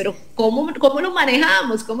haciendo, pero ¿cómo lo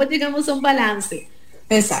manejamos? ¿Cómo llegamos a un balance?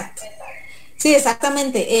 Exacto. Sí,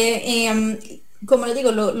 exactamente. Como les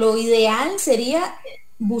digo, lo ideal sería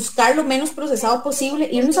buscar lo menos procesado posible,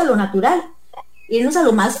 irnos a lo natural. Irnos a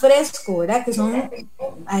lo más fresco, ¿verdad? Que son,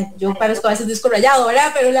 yo parezco a veces disco rayado,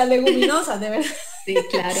 ¿verdad? Pero las leguminosas, de verdad. Sí,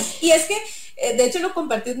 claro. Y es que, de hecho, lo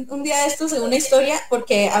compartí un día de estos en una historia,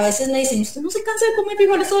 porque a veces me dicen, ¿usted no se cansa de comer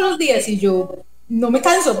frijoles todos los días? Y yo, no me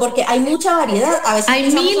canso, porque hay mucha variedad. A veces hay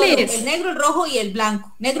miles. El negro, el rojo y el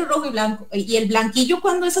blanco. Negro, rojo y blanco. Y el blanquillo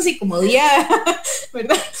cuando es así como día,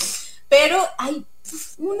 ¿verdad? Pero hay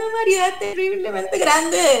una variedad terriblemente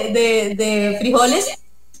grande de frijoles.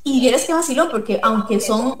 Y vieras que vacilón, porque aunque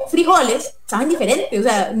son frijoles, saben diferente, o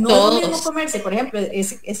sea, no es lo mismo comerse, por ejemplo,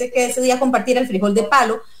 ese que ese día compartir el frijol de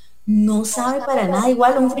palo, no sabe para nada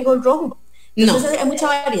igual a un frijol rojo. Entonces hay mucha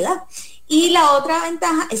variedad. Y la otra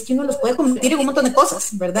ventaja es que uno los puede convertir en un montón de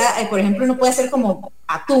cosas, ¿verdad? Por ejemplo, uno puede hacer como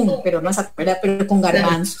atún, pero no es atún, ¿verdad? Pero con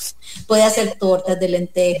garbanzos. Puede hacer tortas de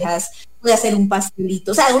lentejas, puede hacer un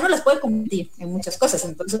pastelito. O sea, uno las puede convertir en muchas cosas.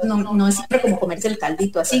 Entonces no es siempre como comerse el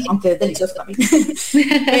caldito así, aunque es delicioso también.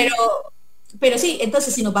 pero sí,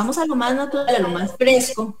 entonces si nos vamos a lo más natural, a lo más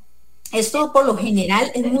fresco, esto por lo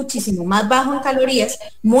general es muchísimo más bajo en calorías,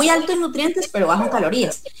 muy alto en nutrientes, pero bajo en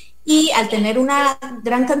calorías. Y al tener una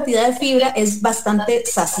gran cantidad de fibra es bastante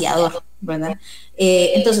saciador, ¿verdad?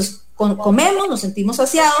 Entonces, comemos, nos sentimos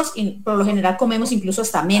saciados y por lo general comemos incluso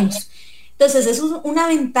hasta menos. Entonces, eso es una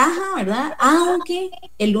ventaja, ¿verdad? Aunque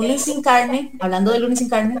el lunes sin carne, hablando de lunes sin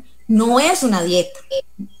carne, no es una dieta,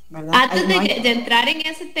 ¿verdad? Antes de entrar en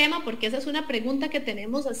ese tema, porque esa es una pregunta que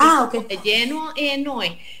tenemos así de lleno,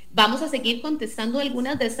 Noé, vamos a seguir contestando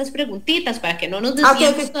algunas de estas preguntitas para que no nos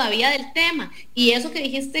desviemos todavía del tema. Y eso que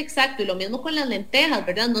dijiste exacto, y lo mismo con las lentejas,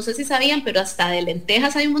 ¿verdad? No sé si sabían, pero hasta de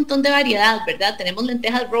lentejas hay un montón de variedad, ¿verdad? Tenemos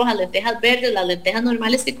lentejas rojas, lentejas verdes, las lentejas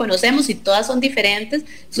normales que conocemos y todas son diferentes,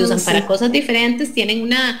 se usan para cosas diferentes, tienen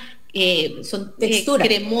una... son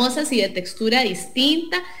cremosas y de textura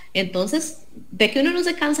distinta. Entonces, de que uno no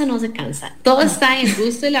se cansa, no se cansa. Todo está en el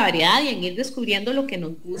gusto y la variedad y en ir descubriendo lo que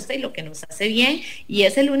nos gusta y lo que nos hace bien. Y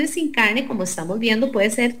ese lunes sin carne, como estamos viendo, puede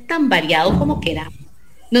ser tan variado como queramos.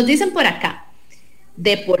 Nos dicen por acá,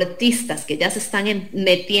 deportistas que ya se están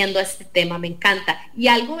metiendo a este tema, me encanta. ¿Y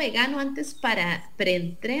algo vegano antes para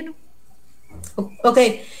preentreno? Ok.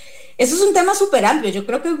 Eso es un tema súper amplio. Yo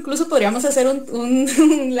creo que incluso podríamos hacer un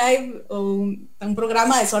live o un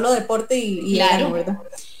programa de solo deporte y claro, ¿verdad?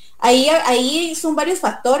 Ahí son varios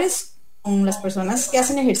factores con las personas que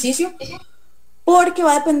hacen ejercicio, porque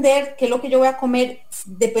va a depender qué es lo que yo voy a comer,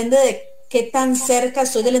 depende de qué tan cerca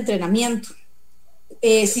estoy del entrenamiento.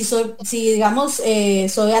 Si digamos,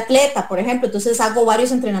 soy atleta, por ejemplo, entonces hago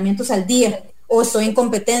varios entrenamientos al día, o estoy en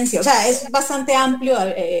competencia. O sea, es bastante amplio.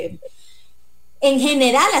 En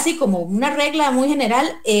general, así como una regla muy general,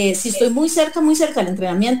 si estoy muy cerca del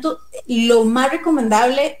entrenamiento, lo más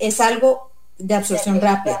recomendable es algo de absorción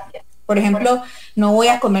rápida. Por ejemplo, no voy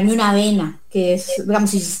a comerme una avena, que es,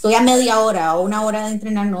 digamos, si estoy a media hora o una hora de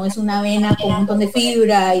entrenar, no es una avena con un montón de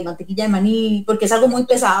fibra y mantequilla de maní, porque es algo muy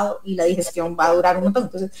pesado y la digestión va a durar un montón.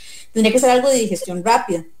 Entonces, tendría que ser algo de digestión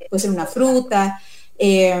rápida. Puede ser una fruta,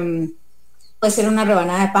 puede ser una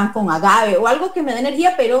rebanada de pan con agave o algo que me dé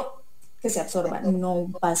energía, pero que se absorba,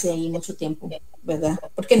 no pase ahí mucho tiempo, ¿verdad?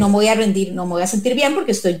 Porque no me voy a rendir, no me voy a sentir bien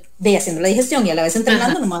porque estoy haciendo la digestión y a la vez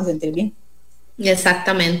entrenando. No me voy a sentir bien.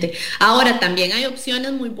 Exactamente. Ahora también hay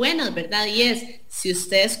opciones muy buenas, ¿verdad? Y es, si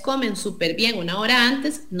ustedes comen súper bien una hora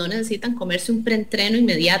antes, no necesitan comerse un preentreno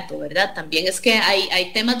inmediato, ¿verdad? También es que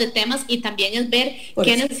hay temas y también es ver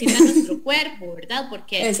qué necesita nuestro cuerpo, ¿verdad?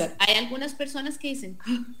 Porque hay algunas personas que dicen,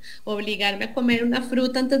 obligarme a comer una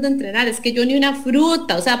fruta antes de entrenar, es que yo ni una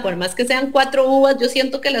fruta, o sea, por más que sean 4 uvas, yo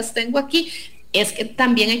siento que las tengo aquí. es que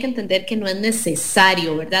también hay que entender que no es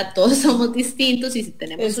necesario, ¿verdad? Todos somos distintos y si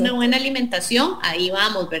tenemos una buena alimentación, ahí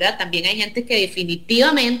vamos, ¿verdad? También hay gente que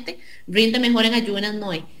definitivamente rinde mejor en ayunas,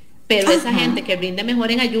 Noé, pero esa gente que rinde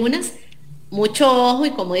mejor en ayunas, mucho ojo,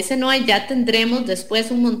 y como dice Noé, ya tendremos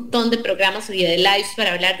después un montón de programas y de lives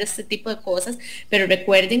para hablar de este tipo de cosas, pero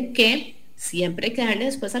recuerden que siempre hay que darle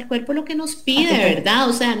después al cuerpo lo que nos pide, ¿verdad?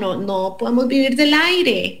 O sea, no podemos vivir del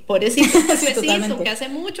aire, por eso que hace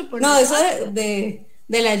mucho por nosotros. Eso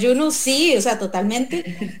del ayuno, sí, o sea,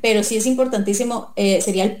 totalmente, pero sí es importantísimo,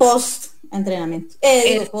 sería el post-entrenamiento,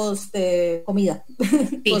 post-comida.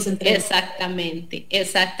 Sí,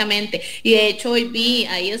 exactamente. Y de hecho hoy vi,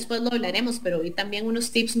 ahí después lo hablaremos, pero vi también unos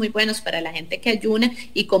tips muy buenos para la gente que ayuna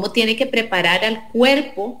y cómo tiene que preparar al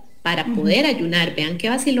cuerpo para poder ayunar. Vean qué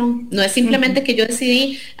vacilón. No es simplemente que yo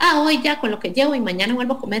decidí, hoy ya con lo que llevo y mañana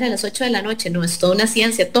vuelvo a comer a las 8 de la noche. No, es toda una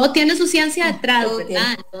ciencia. Todo tiene su ciencia detrás,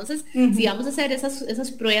 ¿verdad? Entonces, si vamos a hacer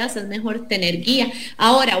esas pruebas, es mejor tener guía.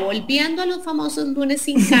 Ahora, volviendo a los famosos lunes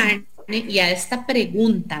sin carne, y a esta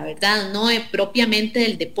pregunta, ¿verdad? No propiamente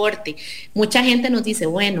del deporte. Mucha gente nos dice,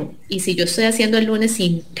 bueno, y si yo estoy haciendo el lunes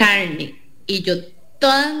sin carne y yo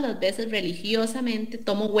todas las veces religiosamente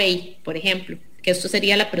tomo whey, por ejemplo, que esto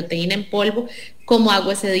sería la proteína en polvo, ¿cómo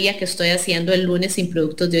hago ese día que estoy haciendo el lunes sin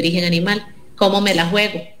productos de origen animal? ¿Cómo me la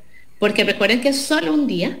juego? Porque recuerden que es solo un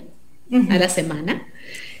día a la semana.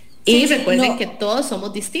 Y recuerden que todos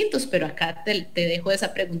somos distintos, pero acá te dejo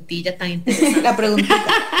esa preguntilla tan interesante. La preguntita.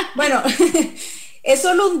 Bueno, es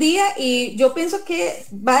solo un día y yo pienso que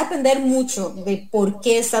va a depender mucho de por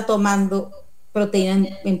qué está tomando proteína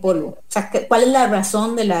en polvo. O sea, ¿cuál es la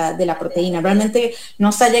razón de la proteína? ¿Realmente no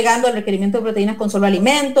está llegando al requerimiento de proteínas con solo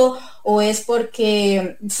alimento? ¿O es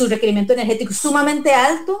porque su requerimiento energético es sumamente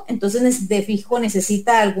alto? Entonces de fijo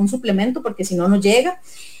necesita algún suplemento porque si no, no llega.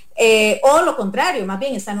 O lo contrario, más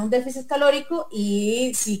bien está en un déficit calórico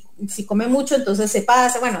y si come mucho, entonces se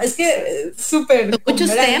pasa. Bueno, es que súper...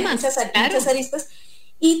 Muchos temas, muchas aristas.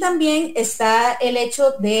 Y también está el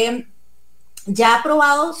hecho de ya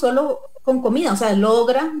probado solo con comida, o sea,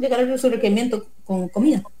 logra llegar a su requerimiento con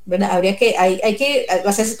comida, ¿verdad? Hay que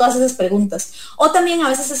hacerse todas esas preguntas. O también a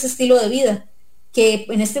veces ese estilo de vida, que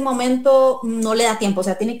en este momento no le da tiempo, o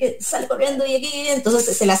sea, tiene que salir corriendo y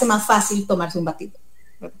entonces se le hace más fácil tomarse un batido.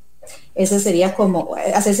 Ese sería como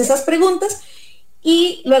hacerse esas preguntas.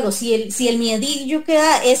 Y luego, si el miedillo que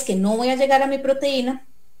da es que no voy a llegar a mi proteína,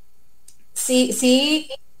 sí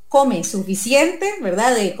come suficiente,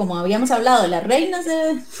 ¿verdad? Como habíamos hablado de las reinas,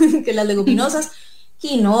 que las leguminosas,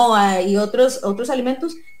 quinoa y otros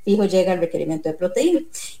alimentos, fijo, llega el requerimiento de proteína.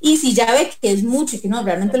 Y si ya ve que es mucho y que no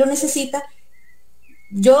realmente lo necesita,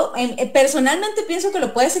 yo personalmente pienso que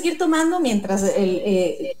lo puede seguir tomando mientras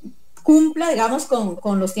cumpla, digamos,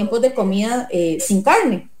 con los tiempos de comida sin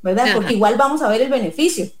carne, ¿verdad? Ajá. Porque igual vamos a ver el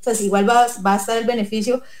beneficio, o sea, igual va a estar el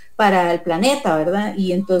beneficio para el planeta, ¿verdad?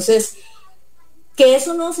 Y entonces, que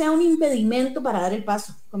eso no sea un impedimento para dar el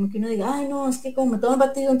paso, como que uno diga, ay, no, es que como me tomo el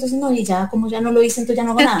batido, entonces no, y ya, como ya no lo hice, entonces ya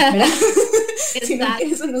no hago nada, ¿verdad? Sino que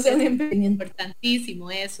eso no sea un impedimento.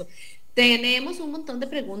 Importantísimo eso. Tenemos un montón de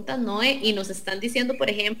preguntas, Noé, y nos están diciendo, por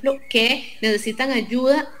ejemplo, que necesitan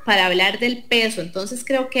ayuda para hablar del peso. Entonces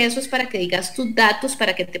creo que eso es para que digas tus datos,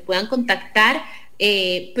 para que te puedan contactar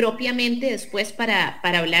propiamente después para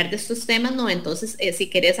hablar de estos temas, ¿no? Entonces, si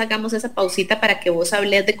querés, hagamos esa pausita para que vos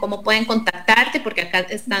hables de cómo pueden contactarte, porque acá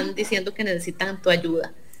están diciendo que necesitan tu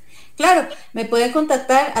ayuda. Claro, me pueden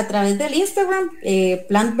contactar a través del Instagram,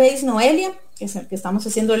 Plant-Based Noelia, que es el que estamos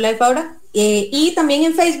haciendo el live ahora, y también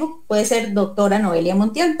en Facebook puede ser Dra Noelia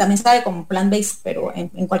Montiel, también sabe como Plant-Based, pero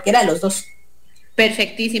en cualquiera de los dos.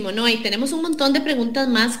 Perfectísimo, ¿no? Y tenemos un montón de preguntas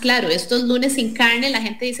más, claro, estos lunes sin carne, la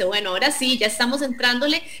gente dice, bueno, ahora sí, ya estamos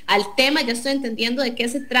entrándole al tema, ya estoy entendiendo de qué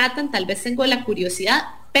se tratan, tal vez tengo la curiosidad,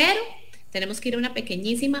 pero tenemos que ir a una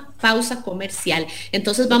pequeñísima pausa comercial.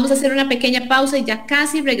 Entonces vamos a hacer una pequeña pausa y ya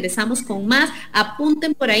casi regresamos con más.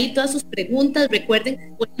 Apunten por ahí todas sus preguntas, recuerden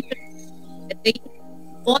que pueden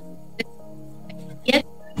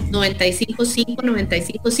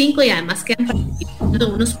 955 y además quedan participando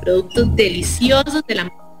de unos productos deliciosos de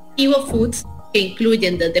la Evo Foods que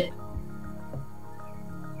incluyen desde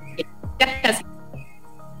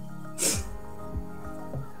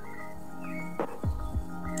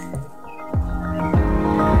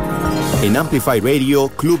en Amplify Radio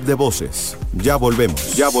Club de Voces. Ya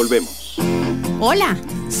volvemos. Hola,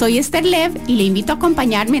 soy Esther Lev y le invito a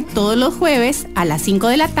acompañarme todos los jueves a las 5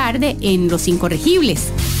 de la tarde en Los Incorregibles.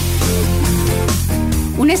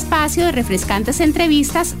 Un espacio de refrescantes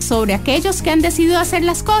entrevistas sobre aquellos que han decidido hacer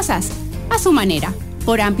las cosas a su manera,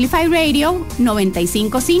 por Amplify Radio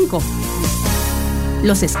 955.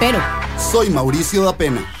 Los espero, Soy Mauricio da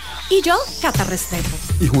Pena. Y yo, Cata Restrepo.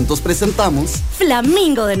 Y juntos presentamos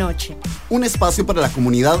Flamingo de Noche, un espacio para la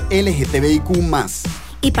comunidad LGTBIQ+.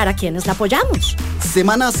 ¿Y para quienes la apoyamos?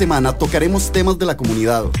 Semana a semana tocaremos temas de la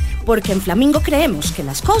comunidad. Porque en Flamingo creemos que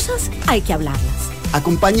las cosas hay que hablarlas.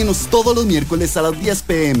 Acompáñenos todos los miércoles a las 10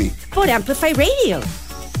 p.m. por Amplify Radio.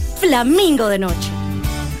 Flamingo de Noche.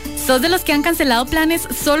 ¿Sos de los que han cancelado planes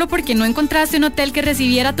solo porque no encontraste un hotel que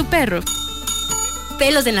recibiera a tu perro?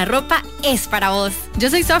 Pelos en la ropa es para vos. Yo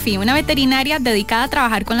soy Sofi, una veterinaria dedicada a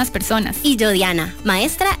trabajar con las personas. Y yo, Diana,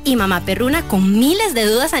 maestra y mamá perruna con miles de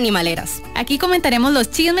dudas animaleras. Aquí comentaremos los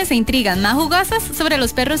chismes e intrigas más jugosas sobre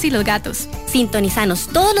los perros y los gatos. Sintonizanos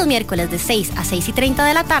todos los miércoles de 6 a 6:30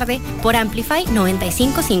 de la tarde por Amplify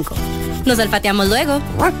 95.5. Nos olfateamos luego.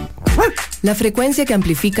 La frecuencia que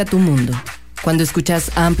amplifica tu mundo. Cuando escuchas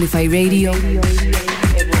Amplify Radio,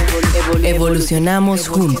 evolucionamos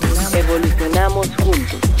juntos.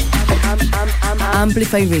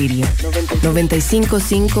 Amplify Radio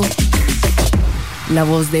 95.5. La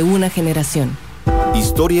voz de una generación.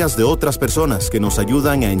 Historias de otras personas que nos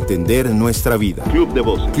ayudan a entender nuestra vida. Club de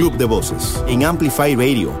Voces. Club de Voces. En Amplify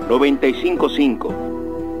Radio 95.5.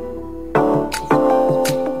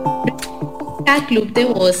 Club de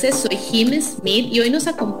Voces, soy Jim Smith y hoy nos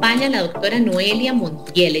acompaña la doctora Noelia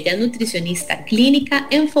Montiel. Ella es nutricionista clínica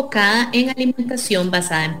enfocada en alimentación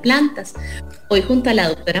basada en plantas. Hoy junto a la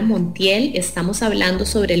doctora Montiel estamos hablando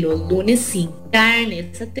sobre los lunes sin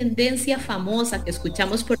carne, esa tendencia famosa que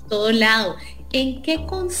escuchamos por todo lado. ¿En qué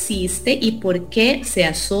consiste y por qué se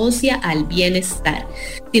asocia al bienestar?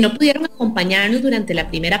 Si no pudieron acompañarnos durante la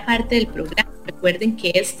primera parte del programa, recuerden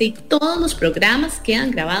que este y todos los programas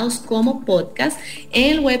quedan grabados como podcast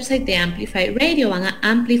en el website de Amplify Radio. Van a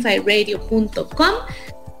amplifyradio.com,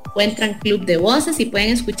 encuentran Club de Voces y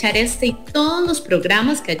pueden escuchar este y todos los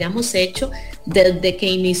programas que hayamos hecho desde que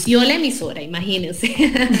inició la emisora, imagínense.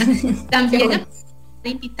 También a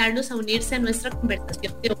invitarlos a unirse a nuestra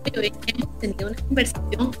conversación de hoy. Hoy hemos tenido una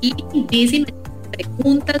conversación lindísima,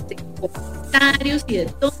 preguntas, de comentarios y de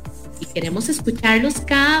todo. Y queremos escucharlos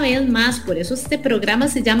cada vez más. Por eso este programa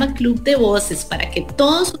se llama Club de Voces, para que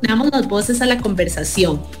todos unamos las voces a la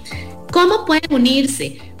conversación. ¿Cómo pueden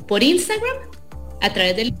unirse? Por Instagram, a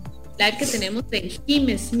través del live que tenemos de Jim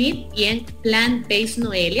Smith y en Plant Based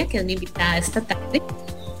Noelia, que es mi invitada esta tarde.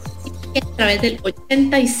 Y a través del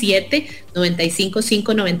 87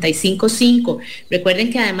 955 955.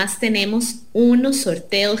 Recuerden que además tenemos unos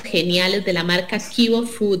sorteos geniales de la marca Kibo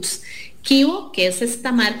Foods. Kibo, que es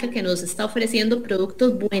esta marca que nos está ofreciendo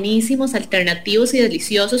productos buenísimos, alternativos y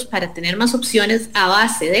deliciosos para tener más opciones a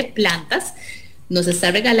base de plantas, nos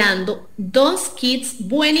está regalando 2 kits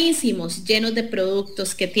buenísimos llenos de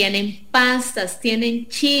productos que tienen pastas, tienen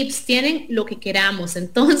chips, tienen lo que queramos.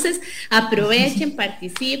 Entonces aprovechen,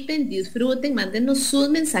 participen, disfruten, mándenos sus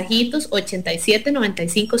mensajitos 87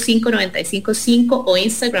 95 5 95 5 o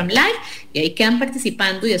Instagram Live y ahí quedan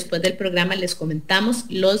participando y después del programa les comentamos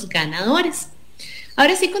los ganadores.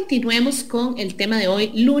 Ahora sí, continuemos con el tema de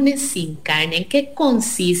hoy, lunes sin carne. ¿En qué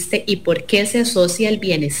consiste y por qué se asocia al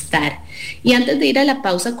bienestar? Y antes de ir a la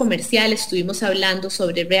pausa comercial, estuvimos hablando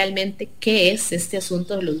sobre realmente qué es este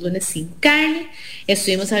asunto de los lunes sin carne.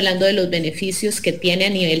 Estuvimos hablando de los beneficios que tiene a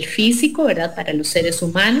nivel físico, ¿verdad?, para los seres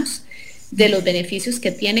humanos, de los beneficios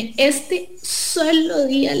que tiene este solo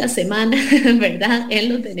día a la semana, ¿verdad?, en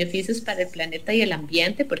los beneficios para el planeta y el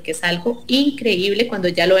ambiente, porque es algo increíble cuando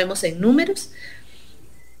ya lo vemos en números.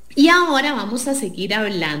 Y ahora vamos a seguir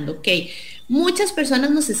hablando, ¿ok? Muchas personas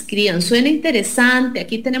nos escriban, suena interesante,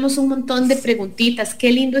 aquí tenemos un montón de preguntitas,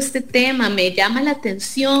 qué lindo este tema, me llama la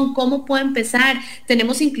atención, ¿cómo puedo empezar?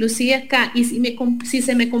 Tenemos inclusive acá, y si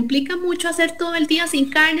se me complica mucho hacer todo el día sin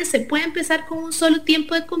carne, se puede empezar con un solo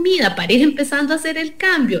tiempo de comida para ir empezando a hacer el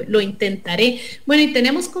cambio, lo intentaré. Bueno, y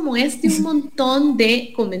tenemos como un montón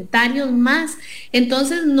de comentarios más.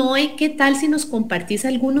 Entonces, Noé, ¿qué tal si nos compartís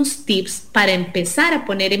algunos tips para empezar a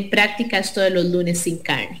poner en práctica esto de los lunes sin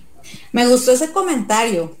carne? Me gustó ese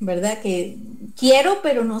comentario, ¿verdad? Que quiero,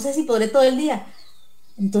 pero no sé si podré todo el día.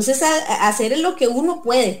 Entonces, hacer lo que uno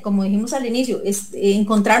puede, como dijimos al inicio, es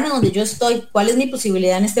encontrarme donde yo estoy, cuál es mi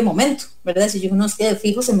posibilidad en este momento, ¿verdad? Si yo no estoy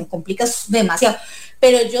fijo, se me complica demasiado.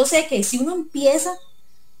 Pero yo sé que si uno empieza,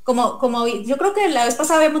 como yo creo que la vez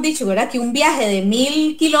pasada habíamos dicho, ¿verdad?, que un viaje de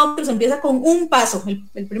 1000 kilómetros empieza con un paso,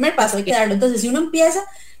 el primer paso hay que darlo. Entonces, si uno empieza,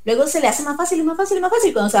 luego se le hace más fácil y más fácil y más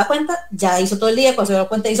fácil. Cuando se da cuenta, ya hizo todo el día, cuando se da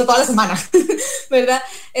cuenta, hizo toda la semana, ¿verdad?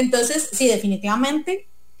 Entonces, sí, definitivamente,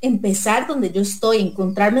 empezar donde yo estoy,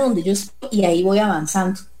 encontrarme donde yo estoy y ahí voy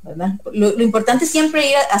avanzando, ¿verdad? Lo importante es siempre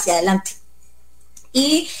ir hacia adelante.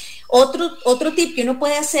 Y Otro tip que uno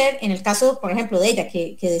puede hacer, en el caso, por ejemplo, de ella,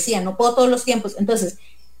 que decía, no puedo todos los tiempos, entonces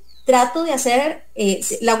trato de hacer,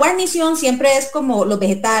 la guarnición siempre es como los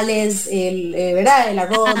vegetales, ¿verdad? El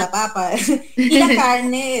arroz, la papa, y la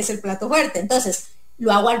carne es el plato fuerte. Entonces,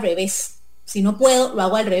 lo hago al revés. Si no puedo, lo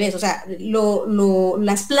hago al revés. O sea,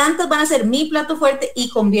 las plantas van a ser mi plato fuerte y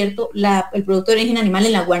convierto el producto de origen animal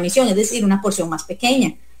en la guarnición, es decir, una porción más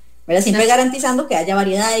pequeña, ¿verdad? Siempre garantizando que haya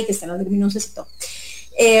variedad y que estén las leguminosas y todo.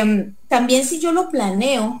 También si yo lo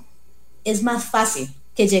planeo, es más fácil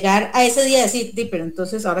que llegar a ese día y decir, pero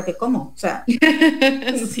entonces, ¿ahora qué como? O sea,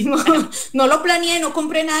 no lo planeé, no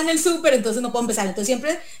compré nada en el súper, entonces no puedo empezar. Entonces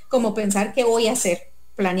siempre como pensar qué voy a hacer,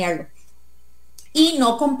 planearlo. Y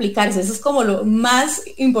no complicarse, eso es como lo más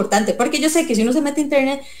importante, porque yo sé que si uno se mete a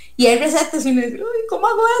internet y hay recetas y uno dice, ¿cómo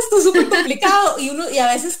hago esto? Es súper complicado. Y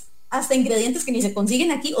a veces hasta ingredientes que ni se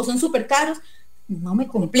consiguen aquí o son súper caros, no me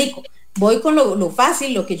complico. Voy con lo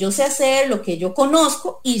fácil, lo que yo sé hacer, lo que yo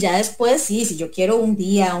conozco, y ya después, sí, si yo quiero un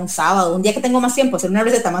día, un sábado, un día que tengo más tiempo, hacer una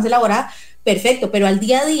receta más elaborada, perfecto, pero al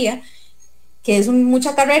día a día, que es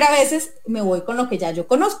mucha carrera a veces, me voy con lo que ya yo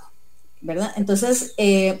conozco, ¿verdad? Entonces,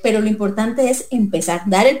 pero lo importante es empezar,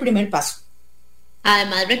 dar el primer paso.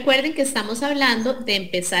 Además, recuerden que estamos hablando de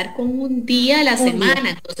empezar con un día a la semana,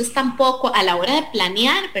 entonces tampoco, a la hora de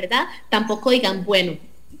planear, ¿verdad? Tampoco digan, bueno,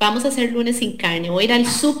 vamos a hacer lunes sin carne, voy a ir al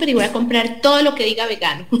súper y voy a comprar todo lo que diga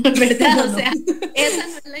vegano, ¿verdad? O sea, esa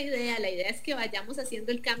no es la idea es que vayamos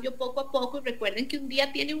haciendo el cambio poco a poco y recuerden que un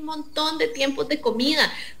día tiene un montón de tiempos de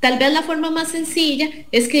comida. Tal vez la forma más sencilla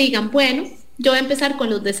es que digan, bueno, yo voy a empezar con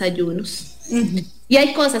los desayunos. Y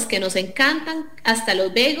hay cosas que nos encantan, hasta los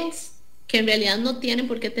bagels, que en realidad no tienen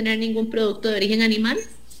por qué tener ningún producto de origen animal.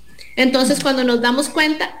 Entonces, cuando nos damos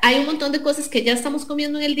cuenta, hay un montón de cosas que ya estamos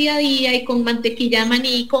comiendo en el día a día y con mantequilla de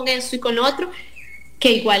maní, con esto y con lo otro,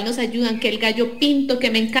 que igual nos ayudan, que el gallo pinto, que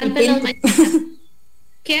me encanta las mañanas.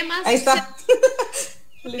 ¿Qué más? Ahí está.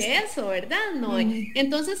 Eso, ¿verdad? No.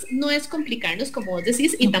 Entonces, no es complicarnos, como vos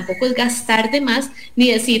decís, y tampoco es gastar de más, ni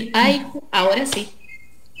decir, ay, ahora sí.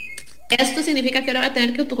 Esto significa que ahora voy a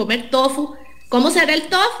tener que comer tofu. ¿Cómo será el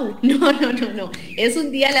tofu? No. Es un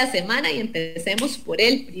día a la semana y empecemos por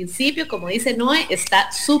el principio. Como dice Noé, está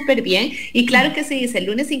súper bien. Y claro que se dice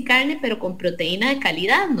lunes sin carne, pero con proteína de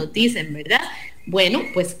calidad, nos dicen, ¿verdad? Bueno,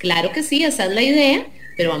 pues claro que sí, esa es la idea,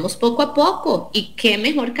 pero vamos poco a poco. Y qué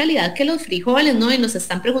mejor calidad que los frijoles, ¿no? Y nos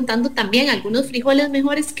están preguntando también, algunos frijoles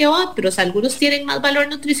mejores que otros, algunos tienen más valor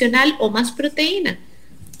nutricional o más proteína.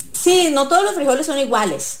 Sí, no todos los frijoles son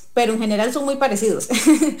iguales, pero en general son muy parecidos.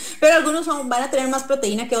 Pero algunos van a tener más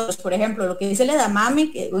proteína que otros. Por ejemplo, lo que dice el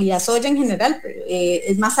edamame y la soya en general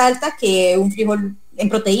es más alta que un frijol en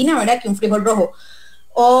proteína, ¿verdad? Que un frijol rojo.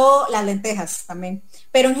 O las lentejas también.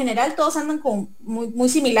 Pero en general todos andan con muy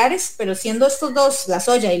similares, pero siendo estos dos, la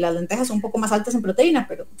soya y las lentejas, son un poco más altas en proteína,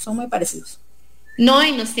 pero son muy parecidos. No,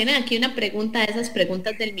 y nos tienen aquí una pregunta de esas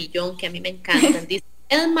preguntas del millón que a mí me encantan. Dice,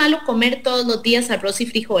 ¿es malo comer todos los días arroz y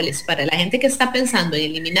frijoles? Para la gente que está pensando en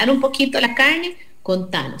eliminar un poquito la carne,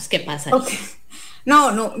 contanos, ¿qué pasa? Okay.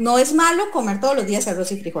 No es malo comer todos los días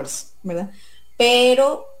arroz y frijoles, ¿verdad?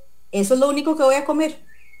 Pero eso es lo único que voy a comer,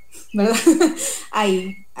 ¿verdad?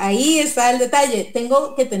 Ahí está el detalle.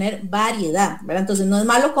 Tengo que tener variedad, ¿verdad? Entonces no es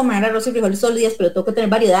malo comer arroz y frijoles todos los días, pero tengo que tener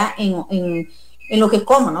variedad en lo que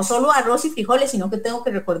como, no solo arroz y frijoles, sino que tengo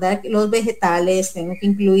que recordar los vegetales, tengo que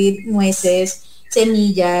incluir nueces,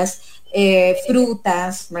 semillas,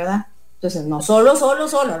 frutas, ¿verdad? Entonces no solo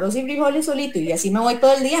arroz y frijoles solito y así me voy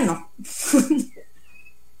todo el día, no.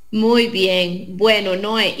 Muy bien, bueno,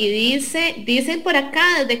 Noé, y dicen por acá,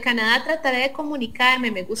 desde Canadá trataré de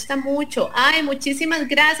comunicarme, me gusta mucho. Ay, muchísimas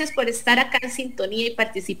gracias por estar acá en sintonía y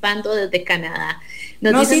participando desde Canadá.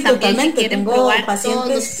 Nos dicen también que quieren probar todos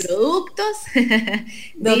los productos.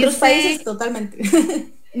 De otros países, totalmente.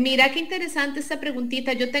 Mira qué interesante esta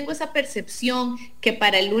preguntita. Yo tengo esa percepción que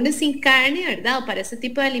para el lunes sin carne, ¿verdad? O para este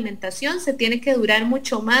tipo de alimentación se tiene que durar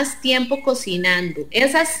mucho más tiempo cocinando.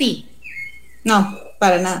 ¿Es así? No,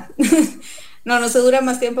 para nada. No se dura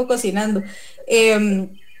más tiempo cocinando.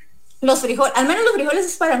 Los frijoles, al menos los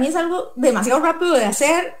frijoles para mí es algo demasiado rápido de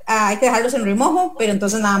hacer. Hay que dejarlos en remojo, pero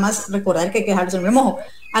entonces nada más recordar que hay que dejarlos en remojo.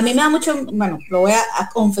 A mí me da mucho, bueno, lo voy a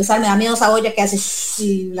confesar, me da miedo esa olla que hace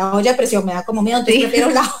la olla a presión, me da como miedo, entonces prefiero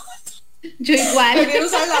la otra. Yo igual. Prefiero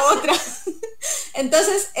usar la otra.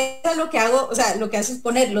 Entonces, eso es lo que hago, o sea, lo que hace es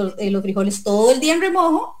poner los frijoles todo el día en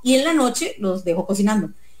remojo y en la noche los dejo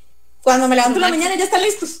cocinando. Cuando me levanto en la mañana ya están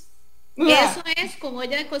listos. Eso es con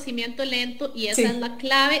olla de cocimiento lento y esa es la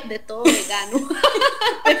clave de todo vegano.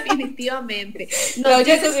 Definitivamente. La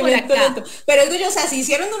olla de cocimiento lento. Pero digo yo, o sea, si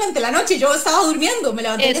hicieron durante la noche, yo estaba durmiendo, me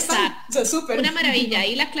levanté. Exacto. Súper. Una maravilla.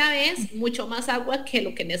 Ahí la clave es mucho más agua que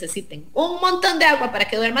lo que necesiten. Un montón de agua para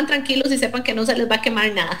que duerman tranquilos y sepan que no se les va a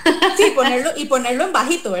quemar nada. Sí, ponerlo en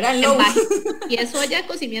bajito, ¿verdad? En bajito. Y es olla de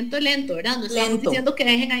cocimiento lento, ¿verdad? No estamos diciendo que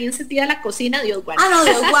dejen ahí encendida la cocina, Dios guarde. No,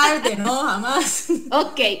 Dios guarde, no, jamás.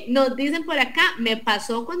 Ok, nos dicen por acá, me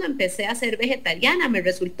pasó cuando empecé a ser vegetariana, me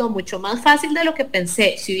resultó mucho más fácil de lo que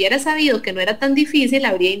pensé. Si hubiera sabido que no era tan difícil,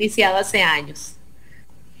 habría iniciado hace años.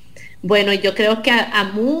 Bueno, yo creo que a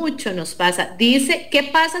mucho nos pasa. Dice, ¿qué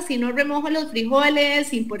pasa si no remojo los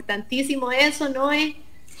frijoles? Importantísimo eso, ¿no?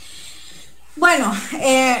 Bueno,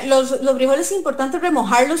 los frijoles es importante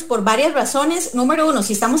remojarlos por varias razones. Número uno,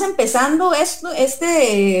 si estamos empezando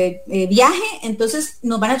este viaje, entonces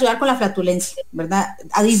nos van a ayudar con la flatulencia, ¿verdad?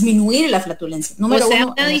 A disminuir la flatulencia. Número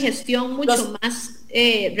uno, una digestión mucho más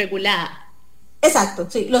regulada. Exacto,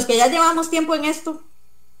 sí. Los que ya llevamos tiempo en esto,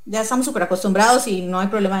 ya estamos súper acostumbrados y no hay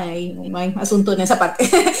problema ahí, no hay asunto en esa parte.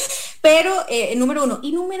 Pero número uno.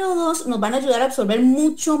 Y número dos, nos van a ayudar a absorber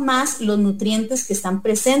mucho más los nutrientes que están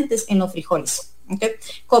presentes en los frijoles. ¿Okay?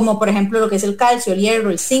 Como por ejemplo lo que es el calcio, el hierro,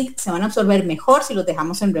 el zinc, se van a absorber mejor si los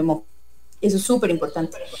dejamos en remojo. Eso es súper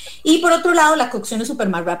importante. Y por otro lado, la cocción es súper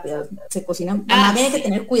más rápida. Se cocinan, más bien hay que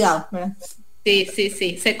tener cuidado, ¿verdad?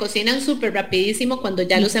 Sí, se cocinan súper rapidísimo cuando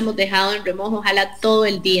ya los hemos dejado en remojo, ojalá todo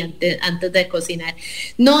el día antes de cocinar.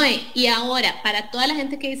 Noé, y ahora, para toda la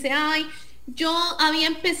gente que dice, ay, yo había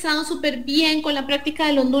empezado súper bien con la práctica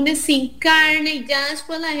de los lunes sin carne y ya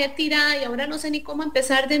después la dejé tirada y ahora no sé ni cómo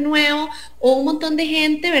empezar de nuevo, o un montón de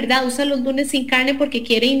gente, ¿verdad? Usa los lunes sin carne porque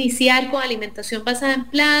quiere iniciar con alimentación basada en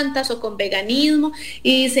plantas o con veganismo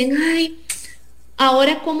y dicen, ay,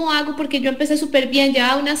 ahora cómo hago porque yo empecé súper bien,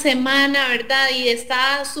 llevaba una semana, ¿verdad? Y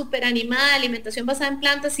estaba súper animada, alimentación basada en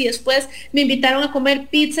plantas y después me invitaron a comer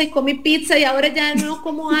pizza y comí pizza y ahora ya no,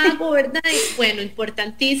 ¿cómo hago, verdad? Y bueno,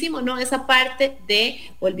 importantísimo, ¿no? Esa parte de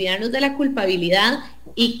olvidarnos de la culpabilidad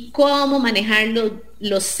y cómo manejar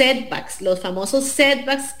los setbacks, los famosos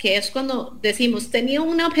setbacks, que es cuando decimos, tenía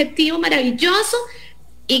un objetivo maravilloso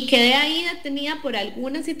y quedé ahí detenida por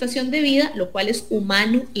alguna situación de vida, lo cual es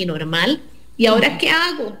humano y normal. ¿Y ahora qué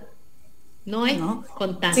hago? No es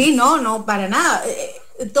contar. Sí, no, para nada.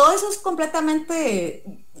 Todo eso es completamente,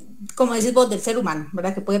 como decís vos, del ser humano,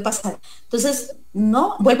 ¿verdad? Que puede pasar. Entonces,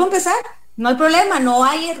 vuelvo a empezar. No hay problema, no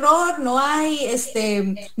hay error, no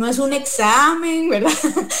es un examen, ¿verdad?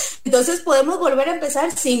 Entonces podemos volver a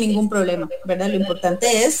empezar sin ningún problema, ¿verdad? Lo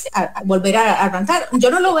importante es volver a arrancar. Yo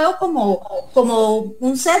no lo veo como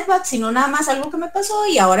un setback, sino nada más algo que me pasó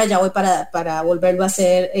y ahora ya voy para volverlo a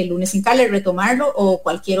hacer el lunes sin carne, retomarlo o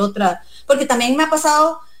cualquier otra, porque también me ha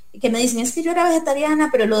pasado que me dicen, es que yo era vegetariana,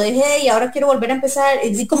 pero lo dejé y ahora quiero volver a empezar.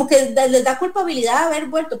 Y como que les da culpabilidad haber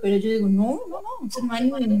vuelto, pero yo digo,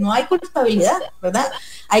 no hay culpabilidad, ¿verdad?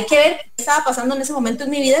 Hay que ver qué estaba pasando en ese momento en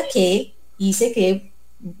mi vida que hice que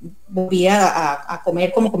volvía a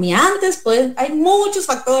comer como comía antes. Pues hay muchos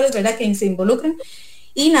factores, ¿verdad?, que se involucran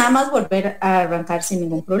y nada más volver a arrancar sin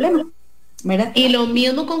ningún problema, ¿verdad? Y lo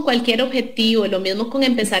mismo con cualquier objetivo, lo mismo con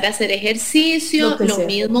empezar a hacer ejercicio, lo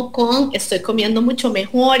mismo con estoy comiendo mucho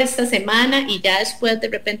mejor esta semana y ya después de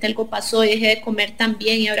repente algo pasó y dejé de comer tan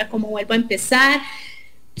bien y ahora cómo vuelvo a empezar.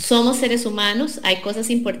 Somos seres humanos, hay cosas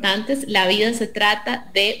importantes, la vida se trata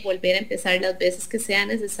de volver a empezar las veces que sea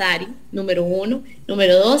necesario, número uno.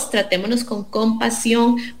 Número dos, tratémonos con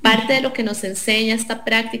compasión. Parte de lo que nos enseña esta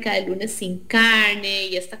práctica del lunes sin carne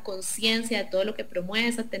y esta conciencia de todo lo que promueve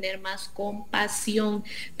es a tener más compasión,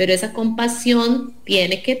 pero esa compasión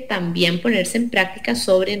tiene que también ponerse en práctica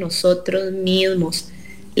sobre nosotros mismos.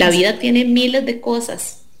 La vida tiene miles de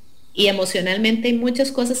cosas y emocionalmente hay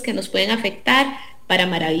muchas cosas que nos pueden afectar, para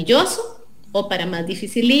maravilloso o para más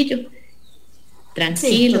dificilillo.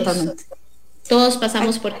 Tranquilos. Sí, todos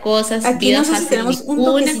pasamos por cosas. Aquí vida no sé fácil si tenemos un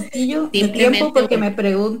toquecitillo de tiempo porque me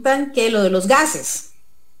preguntan que lo de los gases,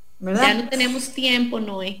 ¿verdad? Ya no tenemos tiempo,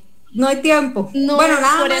 Noé. No hay tiempo. No, bueno,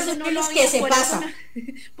 nada por más eso es no lo que se pasa.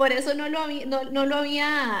 Por eso no lo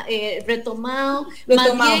había retomado.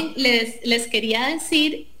 Más bien les quería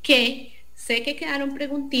decir que sé que quedaron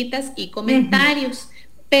preguntitas y comentarios.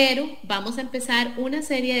 Pero vamos a empezar una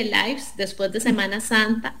serie de lives después de Semana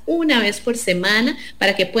Santa, una vez por semana,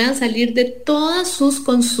 para que puedan salir de todas sus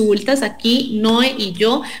consultas, aquí Noé y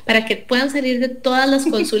yo, para que puedan salir de todas las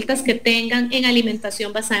consultas que tengan en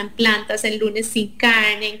alimentación basada en plantas, en lunes sin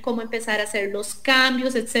carne, en cómo empezar a hacer los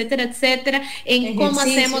cambios, etcétera, etcétera, en cómo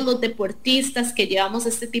hacemos los deportistas que llevamos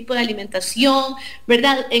este tipo de alimentación,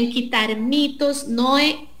 ¿verdad? En quitar mitos.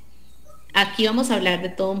 Noé, Aquí vamos a hablar de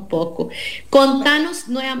todo un poco. Contanos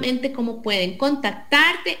nuevamente cómo pueden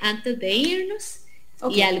contactarte antes de irnos.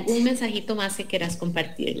 Okay. Y algún mensajito más que quieras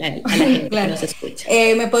compartir a la gente claro. que nos escucha.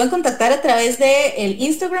 Me pueden contactar a través del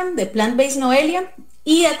Instagram de Plant Based Noelia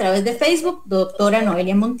y a través de Facebook, Dra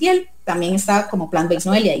Noelia Montiel. También está como Plant Based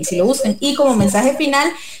Noelia y si lo buscan. Y como mensaje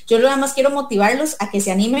final, yo nada más quiero motivarlos a que se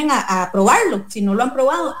animen a probarlo, si no lo han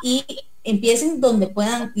probado, y empiecen donde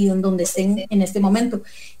puedan y donde estén en este momento.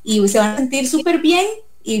 Y se van a sentir súper bien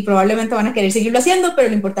y probablemente van a querer seguirlo haciendo, pero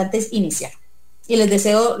lo importante es iniciar. Y les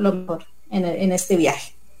deseo lo mejor en este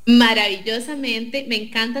viaje. Maravillosamente, me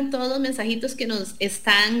encantan todos los mensajitos que nos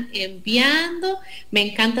están enviando, me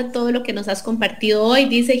encanta todo lo que nos has compartido hoy.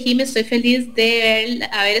 Dice Jimé, estoy feliz de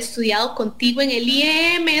haber estudiado contigo en el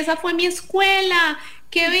IEM, esa fue mi escuela.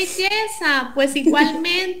 ¡Qué belleza! Pues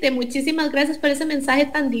igualmente, muchísimas gracias por ese mensaje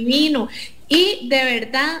tan divino. Y de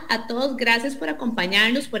verdad, a todos, gracias por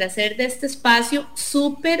acompañarnos, por hacer de este espacio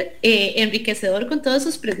súper enriquecedor con todas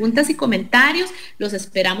sus preguntas y comentarios. Los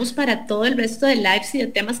esperamos para todo el resto de lives y de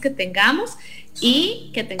temas que tengamos.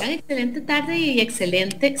 Y que tengan excelente tarde y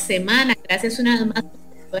excelente semana. Gracias una vez más,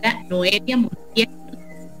 Dra Noelia Montiel.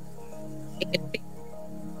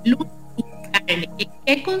 Lunes sin carne. ¿En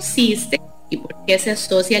qué consiste y por qué se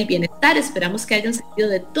asocia al bienestar? Esperamos que hayan salido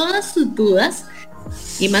de todas sus dudas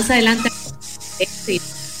y más adelante.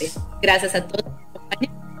 Gracias a todos por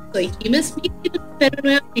acompañarnos. Soy Jimé Smith y los espero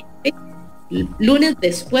nuevamente lunes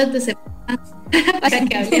después de semana para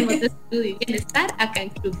que hablemos de salud y bienestar acá en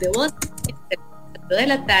Club de Voces a las 4 de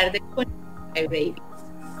la tarde con Radio.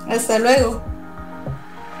 Hasta luego.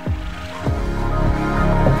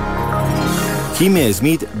 Jimé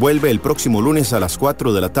Smith vuelve el próximo lunes a las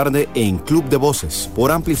 4 de la tarde en Club de Voces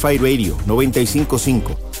por Amplify Radio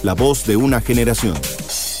 95.5, la voz de una generación.